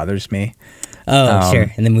really bothers me. Oh,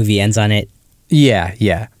 sure. And the movie ends on it. Yeah.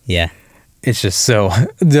 Yeah. It's just so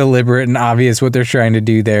deliberate and obvious what they're trying to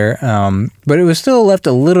do there. But it was still left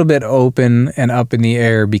a little bit open and up in the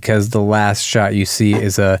air, because the last shot you see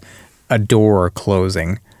is a door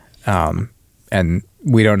closing. And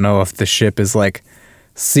we don't know if the ship is like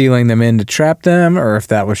sealing them in to trap them, or if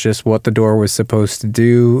that was just what the door was supposed to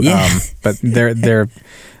do. Yeah. But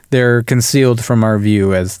they're concealed from our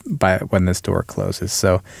view by when this door closes.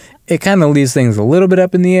 So it kind of leaves things a little bit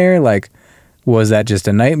up in the air. Like, was that just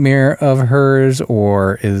a nightmare of hers,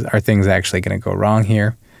 or are things actually going to go wrong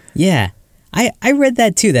here? Yeah. I read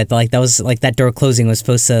that too, that like that was like that door closing was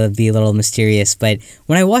supposed to be a little mysterious, but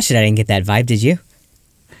when I watched it I didn't get that vibe, did you?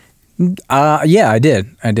 Yeah, I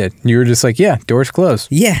did. You were just like, yeah, doors close.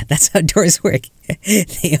 Yeah, that's how doors work.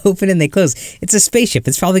 They open and they close. It's a spaceship.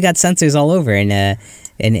 It's probably got sensors all over, and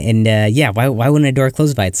yeah, why wouldn't a door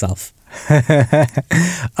close by itself?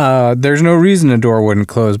 There's no reason a door wouldn't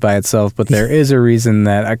close by itself, but there is a reason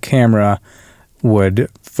that a camera would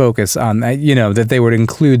focus on that, that they would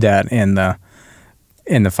include that in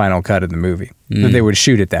the final cut of the movie, that they would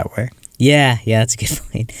shoot it that way. Yeah, that's a good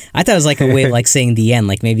point. I thought it was like a way of like saying the end,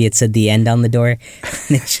 like maybe it said the end on the door.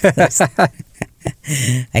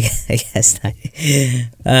 I guess not.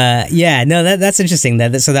 Yeah, no, that's interesting.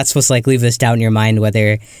 So that's supposed to like leave this doubt in your mind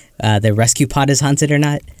whether the rescue pod is haunted or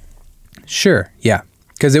not? Sure, yeah.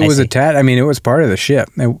 Because it was it was part of the ship.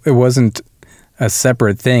 It wasn't a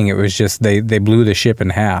separate thing. It was just they blew the ship in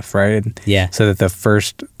half, right? Yeah. So that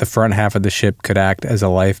the front half of the ship could act as a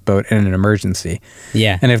lifeboat in an emergency.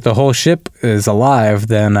 Yeah. And if the whole ship is alive,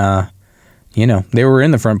 then they were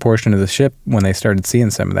in the front portion of the ship when they started seeing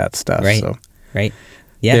some of that stuff. Right. So right.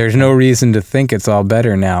 Yeah. there's no reason to think it's all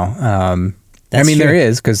better now. That's true. There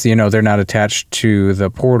is, because they're not attached to the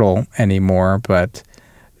portal anymore, but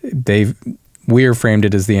Weir framed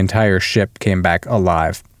it as the entire ship came back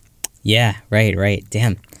alive. Yeah, right.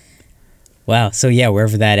 Damn. Wow. So yeah,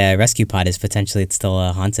 wherever that rescue pod is, potentially it's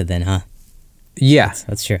still haunted then, huh? Yeah.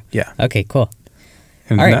 That's true. Yeah. Okay, cool.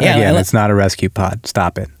 And All right, again, it's not a rescue pod.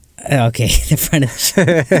 Stop it. Okay, the front of the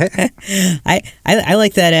ship. I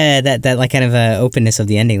like that like kind of openness of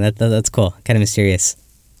the ending. That's cool. Kind of mysterious.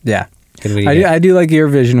 Yeah. Good way to do it. I do like your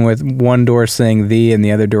vision with one door saying the and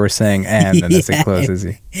the other door saying and as it closes.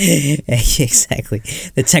 Exactly.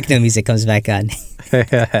 The techno music comes back on.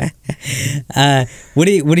 What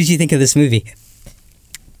did you think of this movie?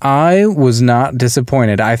 I was not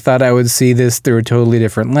disappointed. I thought I would see this through a totally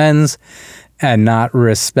different lens and not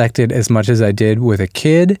respect it as much as I did with a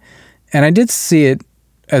kid. And I did see it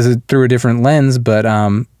through a different lens, but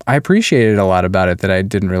I appreciated a lot about it that I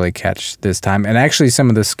didn't really catch this time. And actually, some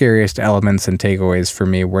of the scariest elements and takeaways for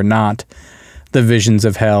me were not the visions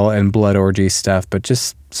of hell and blood orgy stuff, but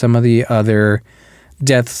just some of the other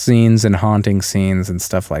death scenes and haunting scenes and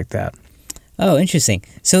stuff like that. Oh, interesting.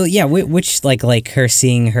 So yeah, which like her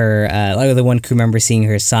seeing her, like the one crew member seeing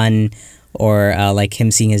her son or like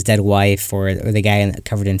him seeing his dead wife, or the guy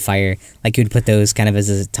covered in fire. Like you would put those kind of as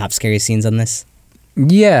the top scary scenes on this.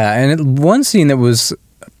 Yeah, and one scene that was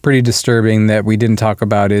pretty disturbing that we didn't talk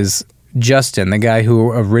about is Justin, the guy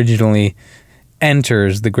who originally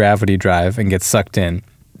enters the gravity drive and gets sucked in.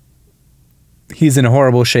 He's in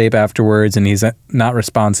horrible shape afterwards, and he's not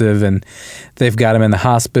responsive, and they've got him in the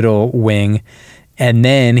hospital wing. And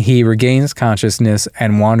then he regains consciousness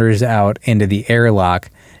and wanders out into the airlock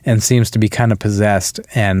and seems to be kind of possessed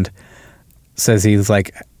and says he's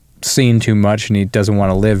like seen too much and he doesn't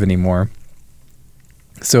want to live anymore.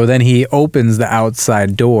 So then he opens the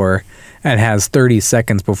outside door and has 30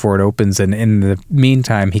 seconds before it opens. And in the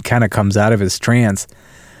meantime, he kind of comes out of his trance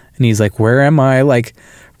and he's like, where am I? Like,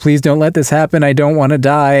 please don't let this happen. I don't want to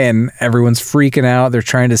die. And everyone's freaking out. They're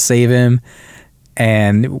trying to save him.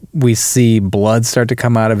 And we see blood start to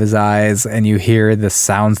come out of his eyes, and you hear the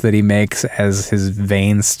sounds that he makes as his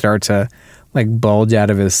veins start to like bulge out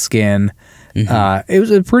of his skin. It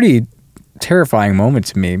was a pretty terrifying moment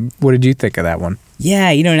to me. What did you think of that one?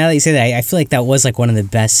 Yeah, you know, now that you say that, I feel like that was like one of the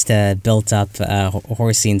best built-up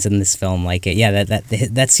horror scenes in this film. Like, yeah,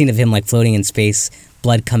 that scene of him like floating in space,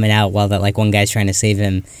 blood coming out while that like one guy's trying to save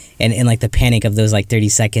him, and like the panic of those like 30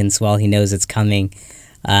 seconds while he knows it's coming.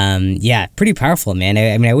 Yeah, pretty powerful, man.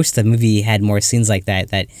 I mean, I wish the movie had more scenes like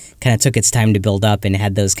that kind of took its time to build up and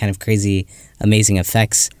had those kind of crazy, amazing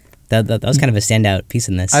effects. That was kind of a standout piece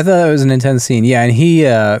in this. I thought it was an intense scene. Yeah, and he,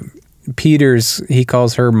 Peters, he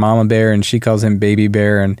calls her Mama Bear and she calls him Baby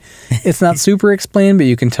Bear, and it's not super explained, but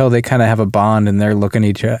you can tell they kind of have a bond and they're looking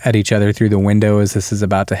at each other through the window as this is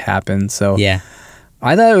about to happen. So yeah,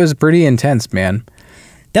 I thought it was pretty intense, man.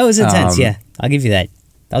 That was intense, yeah. I'll give you that.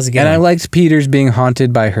 That was a good one. And I liked Peters being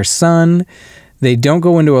haunted by her son. They don't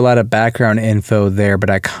go into a lot of background info there, but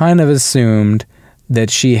I kind of assumed that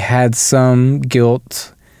she had some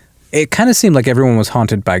guilt. It kind of seemed like everyone was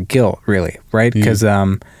haunted by guilt, really, right? Because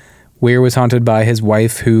Weir was haunted by his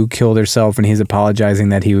wife who killed herself, and he's apologizing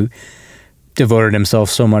that he devoted himself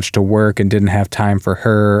so much to work and didn't have time for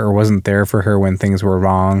her or wasn't there for her when things were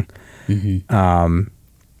wrong.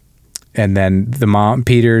 And then the mom,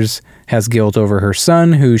 Peters, has guilt over her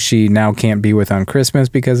son, who she now can't be with on Christmas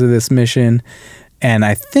because of this mission. And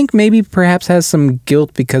I think maybe perhaps has some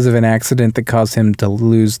guilt because of an accident that caused him to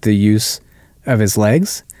lose the use of his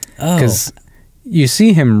legs. Because you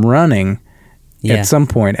see him running at some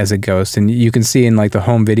point as a ghost. And you can see in like the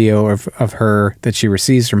home video of her that she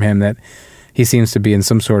receives from him that he seems to be in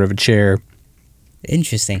some sort of a chair.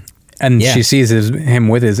 Interesting. And she sees him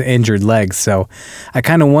with his injured legs. So I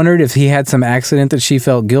kind of wondered if he had some accident that she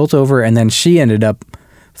felt guilt over, and then she ended up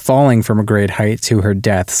falling from a great height to her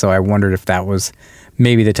death. So I wondered if that was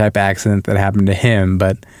maybe the type of accident that happened to him.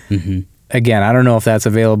 But again, I don't know if that's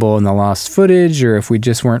available in the lost footage or if we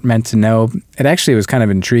just weren't meant to know. It actually was kind of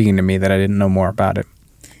intriguing to me that I didn't know more about it.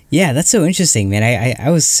 Yeah, that's so interesting, man. I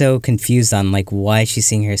was so confused on like why she's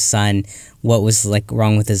seeing her son, what was like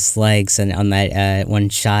wrong with his legs, and on that one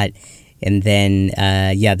shot, and then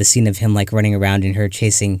the scene of him like running around and her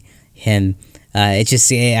chasing him. It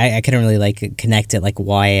just I couldn't really like connect it, like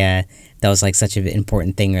why that was like such an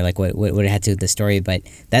important thing, or like what it had to do with the story. But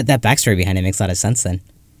that backstory behind it makes a lot of sense then.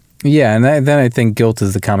 Yeah, and then I think guilt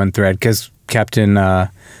is the common thread, because Captain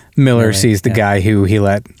Miller sees the guy who he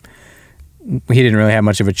didn't really have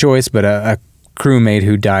much of a choice, but a crewmate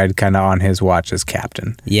who died kind of on his watch as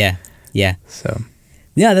captain. Yeah. So,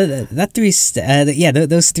 yeah,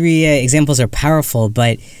 those three examples are powerful.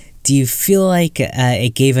 But do you feel like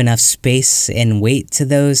it gave enough space and weight to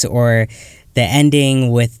those, or the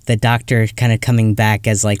ending with the doctor kind of coming back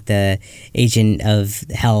as like the agent of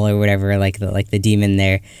hell or whatever, like the demon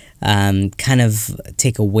there, kind of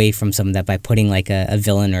take away from some of that by putting like a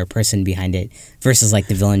villain or a person behind it versus like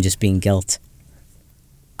the villain just being guilt?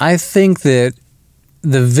 I think that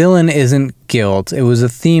the villain isn't guilt. It was a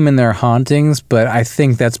theme in their hauntings, but I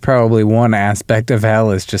think that's probably one aspect of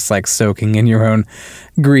hell, is just like soaking in your own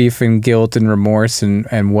grief and guilt and remorse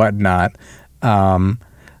and whatnot.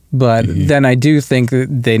 But then I do think that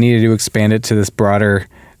they needed to expand it to this broader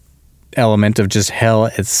element of just hell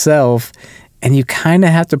itself. And you kind of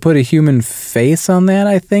have to put a human face on that,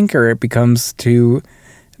 I think, or it becomes too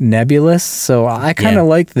nebulous. So I kind of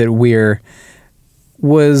liked that Weir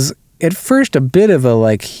was at first a bit of a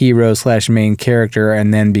like hero / main character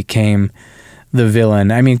and then became the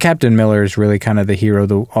villain. I mean, Captain Miller is really kind of the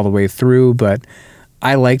hero all the way through, but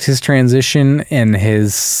I liked his transition and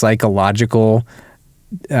his psychological,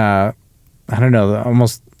 I don't know,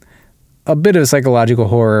 almost a bit of psychological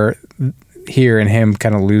horror here in him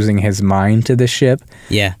kind of losing his mind to the ship.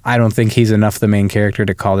 Yeah. I don't think he's enough the main character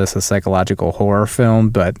to call this a psychological horror film,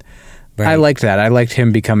 but I liked that. I liked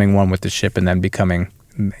him becoming one with the ship and then becoming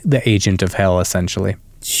the agent of hell, essentially.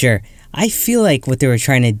 Sure. I feel like what they were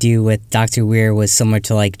trying to do with Dr. Weir was similar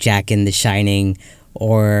to like Jack in The Shining,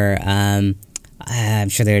 or I'm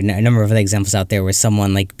sure there are a number of other examples out there where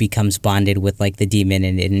someone like becomes bonded with like the demon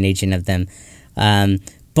and an agent of them.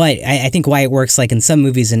 But I think why it works like in some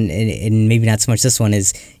movies and maybe not so much this one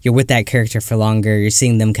is you're with that character for longer. You're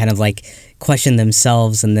seeing them kind of like question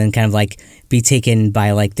themselves and then kind of like be taken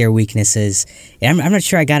by like their weaknesses. And I'm not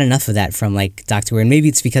sure I got enough of that from like Dr. Weir. And maybe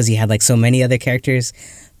it's because he had like so many other characters,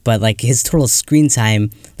 but like his total screen time,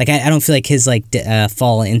 like I don't feel like his like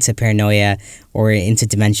fall into paranoia or into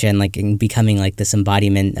dementia and like in becoming like this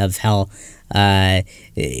embodiment of hell.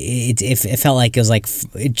 It felt like it was like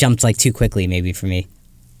it jumped like too quickly maybe for me.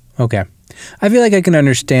 Okay. I feel like I can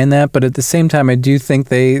understand that, but at the same time, I do think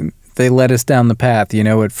they led us down the path. You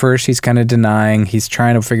know, at first he's kind of denying, he's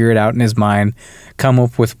trying to figure it out in his mind, come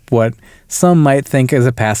up with what some might think is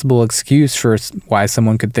a passable excuse for why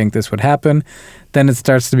someone could think this would happen. Then it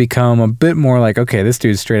starts to become a bit more like, okay, this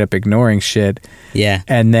dude's straight up ignoring shit. Yeah.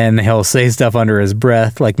 And then he'll say stuff under his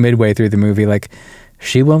breath, like midway through the movie, like,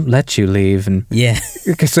 she won't let you leave. And yeah.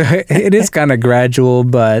 So it is kind of gradual,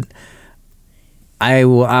 but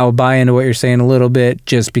I'll buy into what you're saying a little bit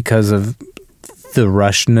just because of the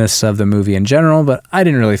rushness of the movie in general, but I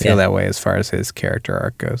didn't really feel that way as far as his character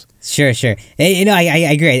arc goes. Sure. You know, I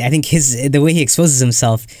agree. I think the way he exposes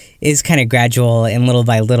himself is kind of gradual and little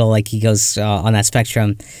by little, like he goes on that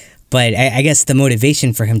spectrum. But I guess the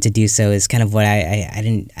motivation for him to do so is kind of what I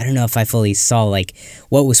don't know if I fully saw, like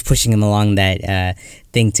what was pushing him along that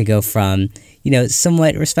thing to go from, you know,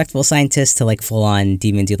 somewhat respectable scientist to like full on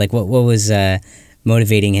demon dude. Like what was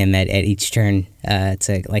motivating him at each turn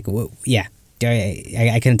to like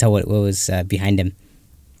I couldn't tell what was behind him.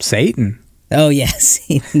 Satan. Oh yeah,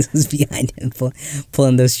 Satan was behind him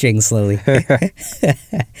pulling those strings slowly.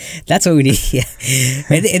 That's what we need. Yeah.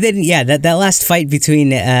 And then that last fight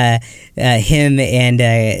between him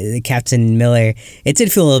and Captain Miller, it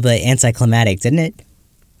did feel a little bit anticlimactic, didn't it?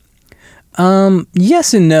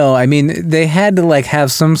 Yes and no. I mean, they had to like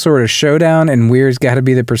have some sort of showdown, and Weir's got to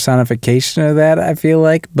be the personification of that, I feel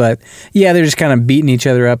like. But yeah, they're just kind of beating each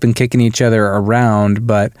other up and kicking each other around.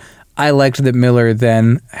 But I liked that Miller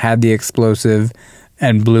then had the explosive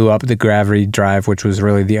and blew up the gravity drive, which was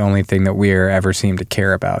really the only thing that Weir ever seemed to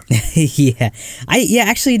care about.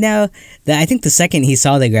 Actually, now that I think the second he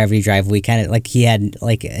saw the gravity drive, we kind of like he had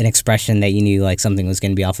like an expression that you knew like something was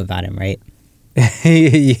going to be off about him, right?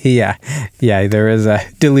 Yeah. There is a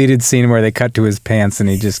deleted scene where they cut to his pants and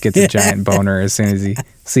he just gets a giant boner as soon as he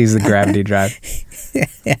sees the gravity drive.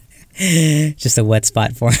 Just a wet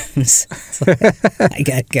spot for him. I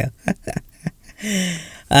gotta go.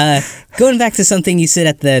 Going back to something you said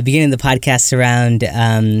at the beginning of the podcast around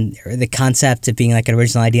the concept of being like an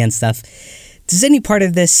original idea and stuff. Does any part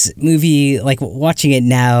of this movie, like watching it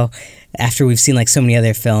now after we've seen like so many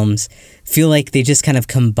other films, feel like they just kind of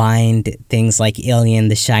combined things like Alien,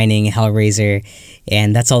 The Shining, Hellraiser,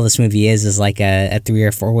 and that's all this movie is like a 3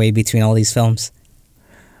 or 4 way between all these films?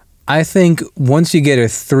 I think once you get a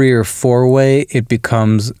 3 or 4 way, it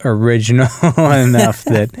becomes original enough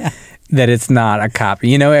that it's not a copy.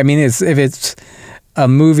 You know, I mean, if it's a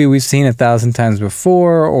movie we've seen 1,000 times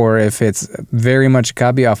before, or if it's very much a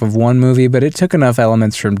copy off of one movie, but it took enough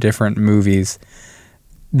elements from different movies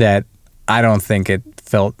that I don't think it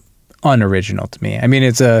felt unoriginal to me. I mean,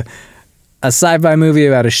 it's a sci-fi movie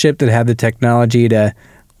about a ship that had the technology to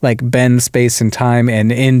like bend space and time,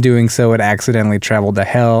 and in doing so, it accidentally traveled to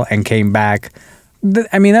hell and came back.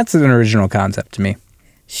 I mean, that's an original concept to me.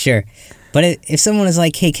 Sure. But if someone is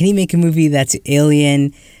like, hey, can you make a movie that's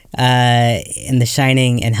Alien, and The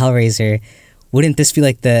Shining, and Hellraiser, wouldn't this be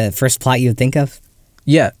like the first plot you would think of?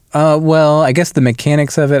 Yeah. Well, I guess the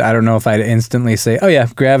mechanics of it, I don't know if I'd instantly say, oh yeah,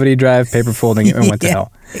 gravity drive, paper folding, and went to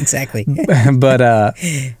hell. Exactly. But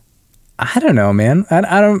I don't know, man.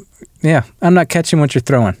 I'm not catching what you're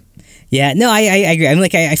throwing. Yeah, no, I agree. I'm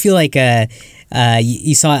like, I feel like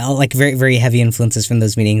you saw like very, very heavy influences from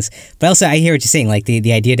those meetings, but also I hear what you're saying, like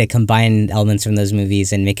the idea to combine elements from those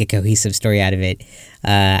movies and make a cohesive story out of it.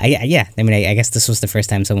 I guess this was the first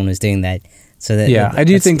time someone was doing that. So I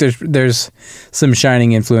do think there's some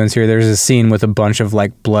Shining influence here. There's a scene with a bunch of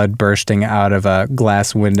like blood bursting out of a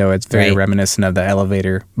glass window. It's very reminiscent of the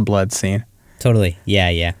elevator blood scene. Totally.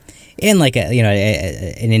 Yeah. And like an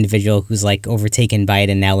individual who's like overtaken by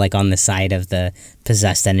it and now like on the side of the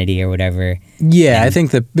possessed entity or whatever. Yeah, and I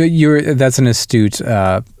think that's an astute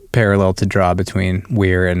parallel to draw between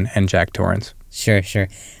Weir and Jack Torrance. Sure.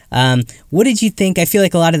 What did you think? I feel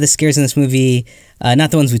like a lot of the scares in this movie,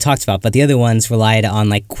 not the ones we talked about, but the other ones relied on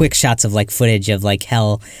like quick shots of like footage of like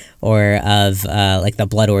hell or of like the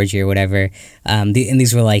blood orgy or whatever. And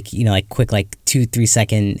these were like, like quick like 2-3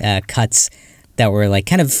 second cuts that were like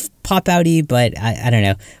kind of pop outy, but I don't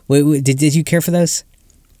know. Did you care for those?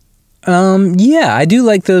 Yeah, I do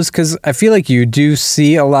like those because I feel like you do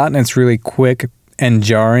see a lot and it's really quick and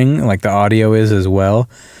jarring, like the audio is as well.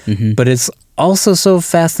 Mm-hmm. But it's also so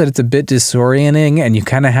fast that it's a bit disorienting and you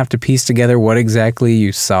kind of have to piece together what exactly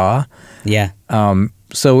you saw. Yeah.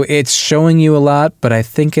 So it's showing you a lot, but I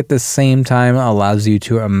think at the same time allows you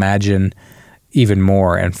to imagine even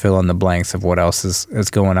more and fill in the blanks of what else is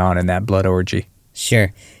going on in that blood orgy.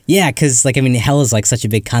 Sure. Yeah, because, hell is, such a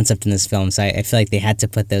big concept in this film, so I feel like they had to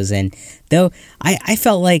put those in. Though, I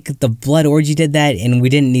felt like the blood orgy did that, and we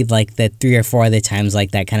didn't need, the 3 or 4 other times,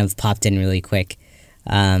 that kind of popped in really quick.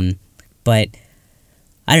 But,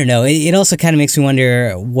 I don't know, it also kind of makes me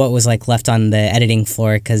wonder what was, left on the editing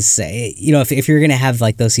floor, because, if you're going to have,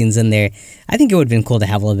 those scenes in there, I think it would have been cool to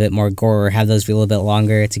have a little bit more gore, or have those be a little bit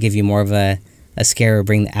longer to give you more of a scare, or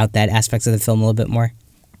bring out that aspect of the film a little bit more.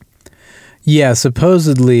 Yeah,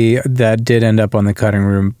 supposedly that did end up on the cutting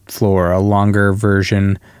room floor, a longer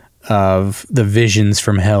version of the visions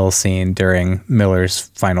from hell scene during Miller's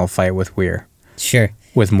final fight with Weir. Sure.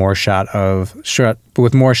 With more shots of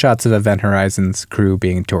Event Horizon's crew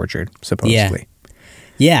being tortured, supposedly.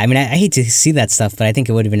 Yeah, I hate to see that stuff, but I think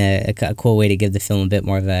it would have been a cool way to give the film a bit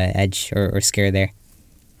more of an edge or scare there.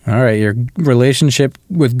 All right, your relationship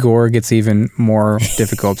with gore gets even more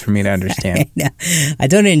difficult for me to understand. I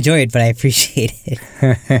don't enjoy it, but I appreciate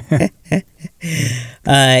it.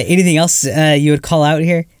 Anything else you would call out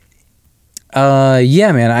here?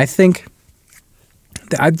 Yeah, man, I think,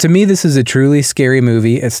 to me, this is a truly scary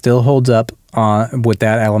movie. It still holds up with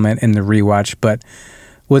that element in the rewatch, but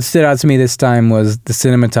what stood out to me this time was the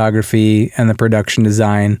cinematography and the production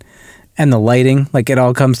design and the lighting. It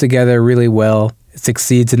all comes together really well. It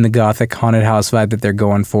succeeds in the gothic haunted house vibe that they're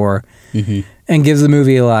going for, mm-hmm. and gives the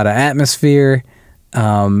movie a lot of atmosphere.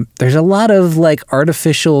 There's a lot of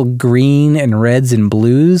artificial green and reds and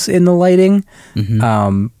blues in the lighting,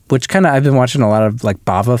 mm-hmm. Which I've been watching a lot of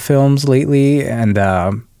Bava films lately, and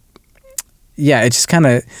yeah, it just kind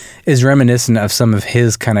of is reminiscent of some of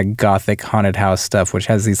his kind of gothic haunted house stuff, which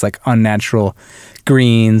has these unnatural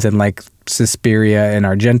greens and Suspiria and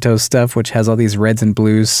Argento stuff, which has all these reds and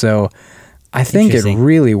blues. So I think it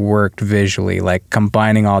really worked visually,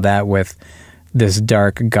 combining all that with this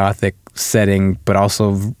dark gothic setting, but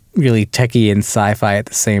also really techie and sci-fi at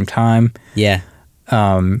the same time. Yeah.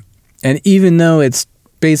 And even though it's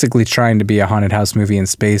basically trying to be a haunted house movie in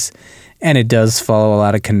space, and it does follow a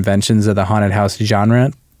lot of conventions of the haunted house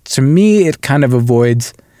genre, to me, it kind of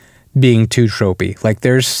avoids being too tropey.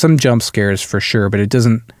 There's some jump scares for sure, but it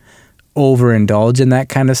doesn't overindulge in that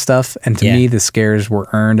kind of stuff, and to me the scares were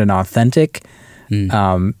earned and authentic.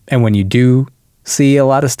 And when you do see a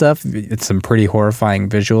lot of stuff, it's some pretty horrifying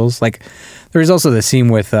visuals. There's also the scene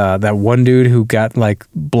with that one dude who got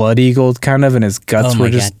blood eagled kind of, and his guts were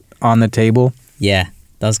just on the table. Yeah,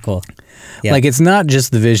 that was cool. Yeah. It's not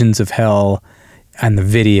just the visions of hell and the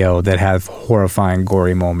video that have horrifying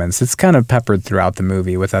gory moments. It's kind of peppered throughout the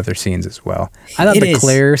movie with other scenes as well. I thought the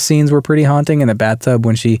Claire scenes were pretty haunting in the bathtub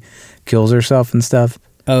when she kills herself and stuff.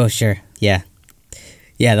 Oh, sure. Yeah,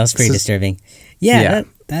 that was pretty disturbing. Yeah.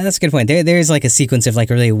 That's a good point. There's a sequence of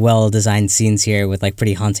really well designed scenes here with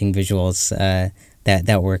pretty haunting visuals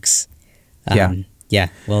that works. Yeah,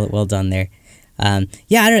 well done there. I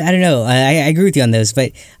don't know. I agree with you on those,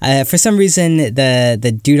 but for some reason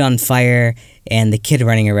the dude on fire and the kid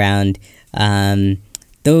running around,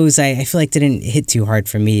 those I feel didn't hit too hard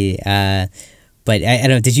for me. But I don't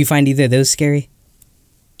know. Did you find either of those scary?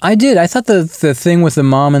 I did. I thought the thing with the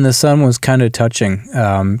mom and the son was kind of touching.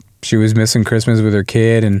 She was missing Christmas with her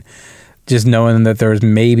kid, and just knowing that there was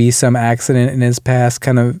maybe some accident in his past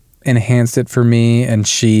kind of enhanced it for me. And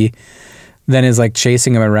she then is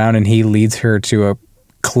chasing him around, and he leads her to a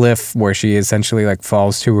cliff where she essentially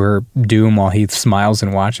falls to her doom while he smiles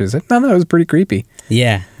and watches it. I thought it was pretty creepy.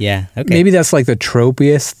 Yeah. Okay. Maybe that's the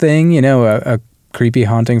tropiest thing, a creepy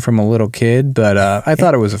haunting from a little kid, but I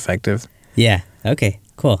thought it was effective. Yeah. Okay.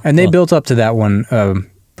 Cool. And they built up to that one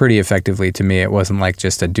pretty effectively to me. It wasn't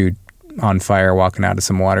just a dude on fire walking out of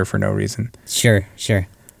some water for no reason. Sure.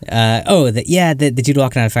 The dude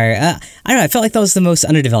walking out of fire. I don't know. I felt that was the most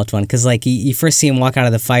underdeveloped one because you first see him walk out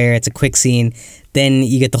of the fire. It's a quick scene. then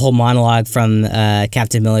you get the whole monologue from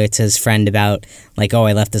Captain Miller to his friend about, like, oh,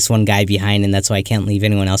 I left this one guy behind, and that's why I can't leave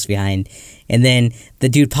anyone else behind. And then the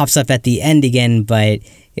dude pops up at the end again, but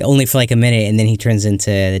only for like a minute, and then he turns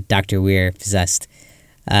into Dr. Weir, possessed.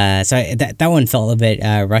 That one felt a little bit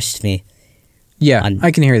rushed to me. Yeah,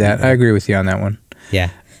 I can hear that. I agree with you on that one. Yeah.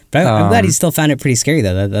 But I'm glad he still found it pretty scary,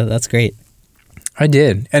 though. That's great. I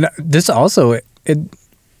did. And this also,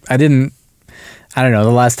 I don't know,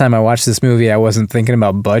 the last time I watched this movie, I wasn't thinking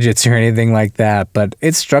about budgets or anything like that, but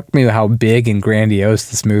it struck me how big and grandiose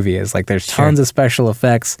this movie is. Like, there's tons of special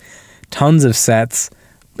effects, tons of sets,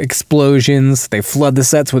 explosions. They flood the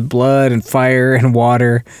sets with blood and fire and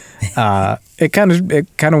water. It kind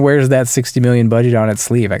of wears that $60 million budget on its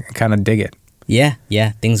sleeve. I kind of dig it. Yeah.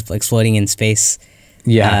 Things exploding in space.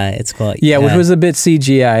 Yeah. It's cool. Yeah, which was a bit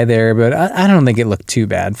CGI there, but I don't think it looked too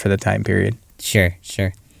bad for the time period. Sure.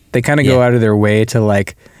 They kind of go out of their way to,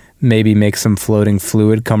 like, maybe make some floating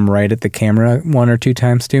fluid come right at the camera one or two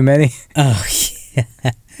times too many. Oh,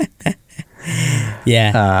 yeah.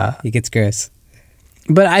 Yeah, it gets gross.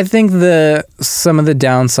 But I think some of the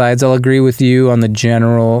downsides, I'll agree with you on the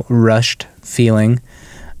general rushed feeling.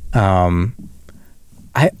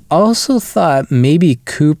 I also thought maybe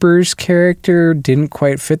Cooper's character didn't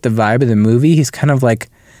quite fit the vibe of the movie. He's kind of like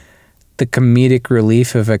the comedic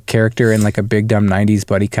relief of a character in like a big dumb 90s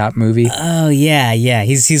buddy cop movie. Oh, yeah.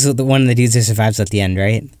 He's one of the dudes that survives at the end,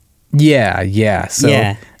 right? Yeah. So,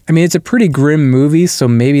 yeah. I mean, it's a pretty grim movie, so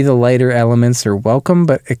maybe the lighter elements are welcome,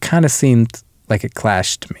 but it kind of seemed like it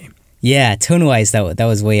clashed to me. Yeah, tone-wise, that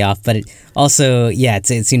was way off. But it also,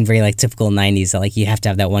 it seemed very like typical 90s. That, like, you have to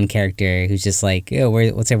have that one character who's just like, oh,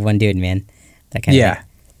 what's everyone doing, man? That kind of thing.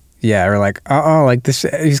 Yeah, or like, like this.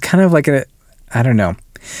 He's kind of like I don't know.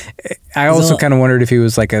 I also kind of wondered if he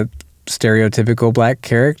was like a stereotypical black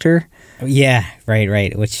character. Yeah,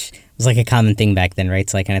 right. Which was like a common thing back then, right?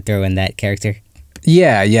 So I kind of throw in that character.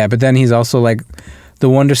 Yeah. But then he's also like the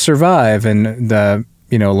one to survive, and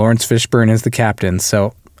Lawrence Fishburne is the captain.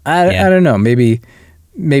 So I don't know. Maybe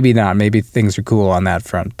not. Maybe things are cool on that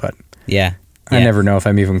front, but yeah. I never know if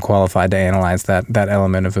I'm even qualified to analyze that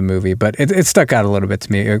element of a movie. But it stuck out a little bit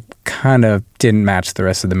to me. It kind of didn't match the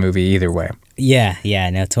rest of the movie either way. Yeah.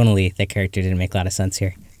 No, totally. That character didn't make a lot of sense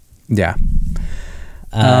here. Yeah.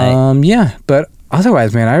 But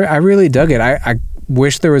otherwise, man, I really dug it. I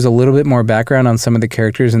wish there was a little bit more background on some of the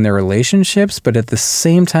characters and their relationships, but at the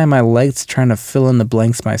same time, I liked trying to fill in the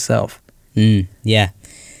blanks myself. Yeah.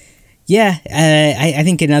 I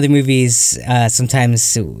think in other movies,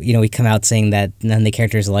 sometimes we come out saying that none of the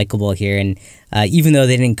characters are likable here, and even though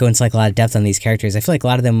they didn't go into like a lot of depth on these characters, I feel like a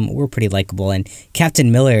lot of them were pretty likable. And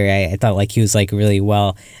Captain Miller, I thought like he was like really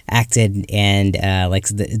well acted, and like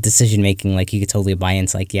the decision making, like you could totally buy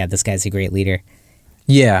into like, yeah, this guy's a great leader.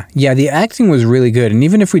 Yeah, the acting was really good, and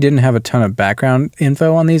even if we didn't have a ton of background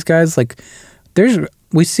info on these guys, like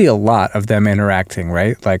we see a lot of them interacting,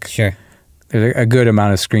 right? Like, sure. There's a good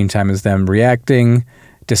amount of screen time is them reacting,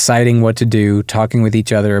 deciding what to do, talking with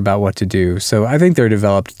each other about what to do. So I think they're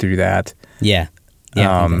developed through that. Yeah,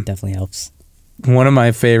 I think that definitely helps. One of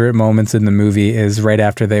my favorite moments in the movie is right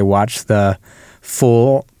after they watch the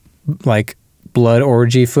full, like, blood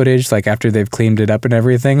orgy footage, like after they've cleaned it up and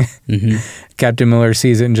everything. Mm-hmm. Captain Miller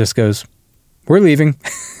sees it and just goes, "We're leaving."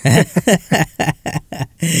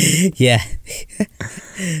 Yeah.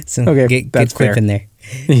 Some okay, good quip in there.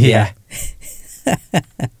 Yeah.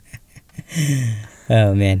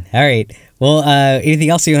 Oh, man. All right. Well, anything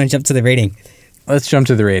else, or you want to jump to the rating? Let's jump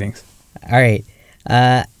to the ratings. All right.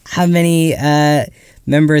 How many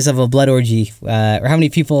members of a blood orgy, or how many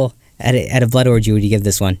people at a blood orgy would you give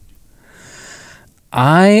this one?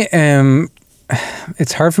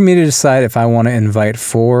 It's hard for me to decide if I want to invite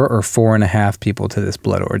 4 or 4.5 people to this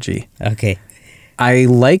blood orgy. Okay. I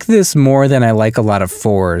like this more than I like a lot of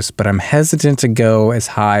 4s, but I'm hesitant to go as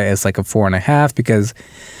high as like a 4.5 because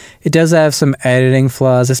it does have some editing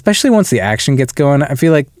flaws, especially once the action gets going. I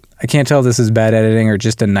feel like I can't tell if this is bad editing or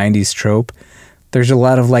just a 90s trope. There's a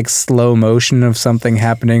lot of like slow motion of something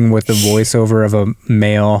happening with the voiceover of a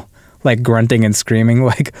male like grunting and screaming,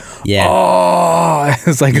 like, oh,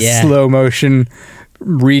 it's like a slow motion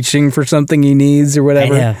reaching for something he needs or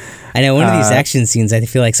whatever. I know. One of these action scenes, I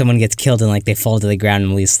feel like someone gets killed and like they fall to the ground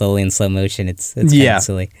and leave slowly in slow motion. It's kind of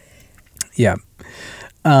silly. Yeah.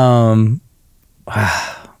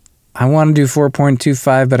 I want to do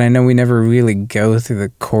 4.25, but I know we never really go through the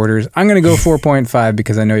quarters. I'm going to go 4.5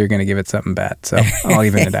 because I know you're going to give it something bad, so I'll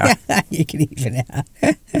even it out. You can even it out.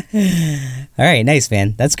 All right, nice,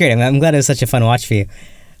 man. That's great. I'm glad it was such a fun watch for you.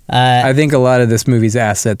 I think a lot of this movie's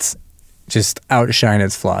assets just outshine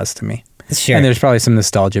its flaws to me. Sure. And there's probably some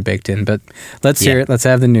nostalgia baked in, but let's hear it. Let's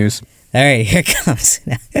have the news. All right, here it comes.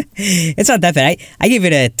 It's not that bad. I gave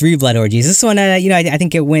it a 3 blood orgies. This one, I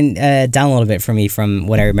think it went down a little bit for me from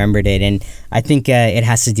what I remembered it, and I think it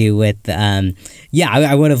has to do with, I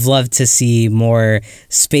would have loved to see more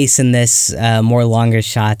space in this, more longer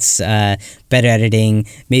shots, better editing,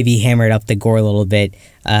 maybe hammered up the gore a little bit,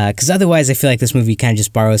 because otherwise I feel like this movie kind of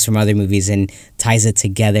just borrows from other movies and ties it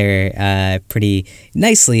together pretty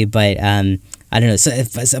nicely, but I don't know. So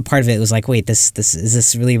if a part of it was like, wait, is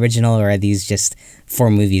this really original, or are these just 4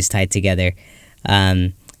 movies tied together?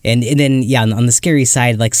 And then on the scary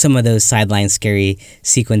side, like some of those sideline scary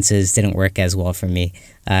sequences didn't work as well for me.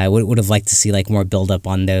 I would have liked to see like more build up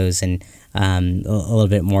on those and a little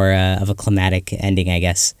bit more of a climatic ending, I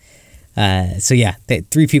guess.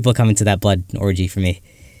 3 people come into that blood orgy for me.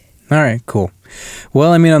 All right, cool.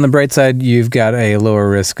 Well, I mean, on the bright side, you've got a lower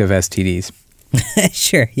risk of STDs.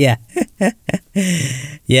 Sure, yeah.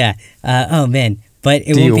 Yeah. Oh, man. But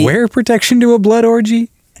it Do you wear protection to a blood orgy?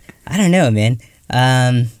 I don't know, man.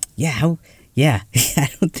 Yeah. I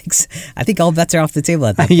don't think so. I think all bets are off the table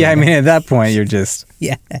at that point. Yeah, I mean, at that point, you're just...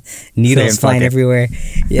 Yeah. Needles flying everywhere.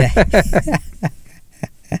 Yeah.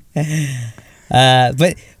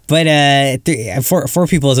 But 4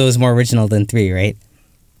 people is always more original than 3, right?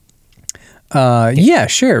 Yeah,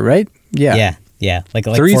 sure, right? Yeah. Yeah. Like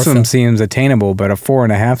threesome seems attainable, but a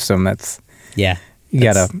 4.5-some, that's... Yeah. You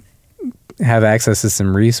gotta have access to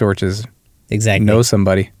some resources. Exactly. Know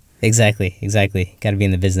somebody. Exactly. Gotta be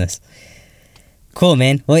in the business. Cool,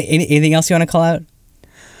 man. Well, anything else you want to call out?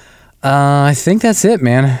 I think that's it,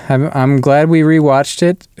 man. I'm glad we rewatched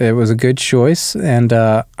it. It was a good choice, and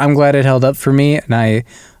I'm glad it held up for me, and I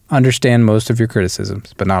understand most of your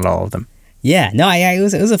criticisms, but not all of them. Yeah, no, it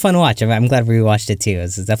was a fun watch. I'm glad we rewatched it too. It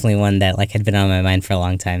was definitely one that like had been on my mind for a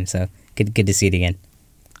long time, so good to see it again.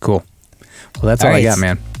 Cool. Well, that's all right. I got,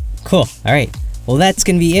 man. Cool. All right. Well, that's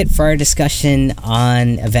going to be it for our discussion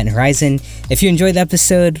on Event Horizon. If you enjoyed the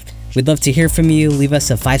episode, we'd love to hear from you. Leave us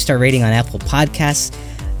a 5-star rating on Apple Podcasts.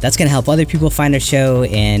 That's going to help other people find our show,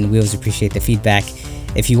 and we always appreciate the feedback.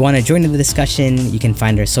 If you want to join in the discussion, you can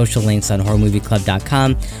find our social links on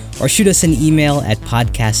horrormovieclub.com or shoot us an email at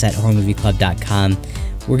podcast@horrormovieclub.com.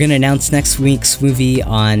 We're going to announce next week's movie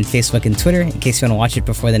on Facebook and Twitter in case you want to watch it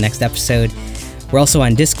before the next episode. We're also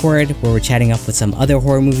on Discord, where we're chatting up with some other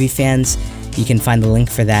horror movie fans. You can find the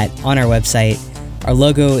link for that on our website. Our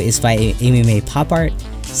logo is by Amy Mae Pop Art,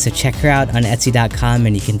 so check her out on Etsy.com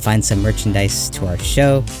and you can find some merchandise to our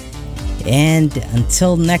show. And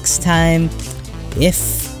until next time,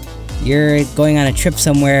 if you're going on a trip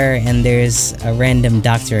somewhere and there's a random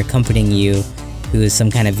doctor accompanying you who is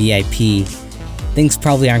some kind of VIP, things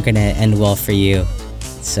probably aren't going to end well for you.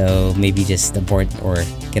 So maybe just abort or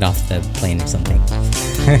get off the plane or something.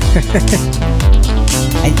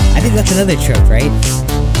 I think that's another trope, right?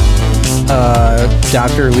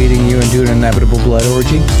 Doctor leading you into an inevitable blood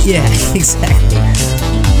orgy? Yeah, exactly.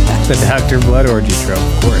 The doctor blood orgy trope,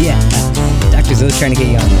 of course. Yeah. Doctor's always trying to get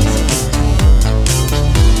you on this.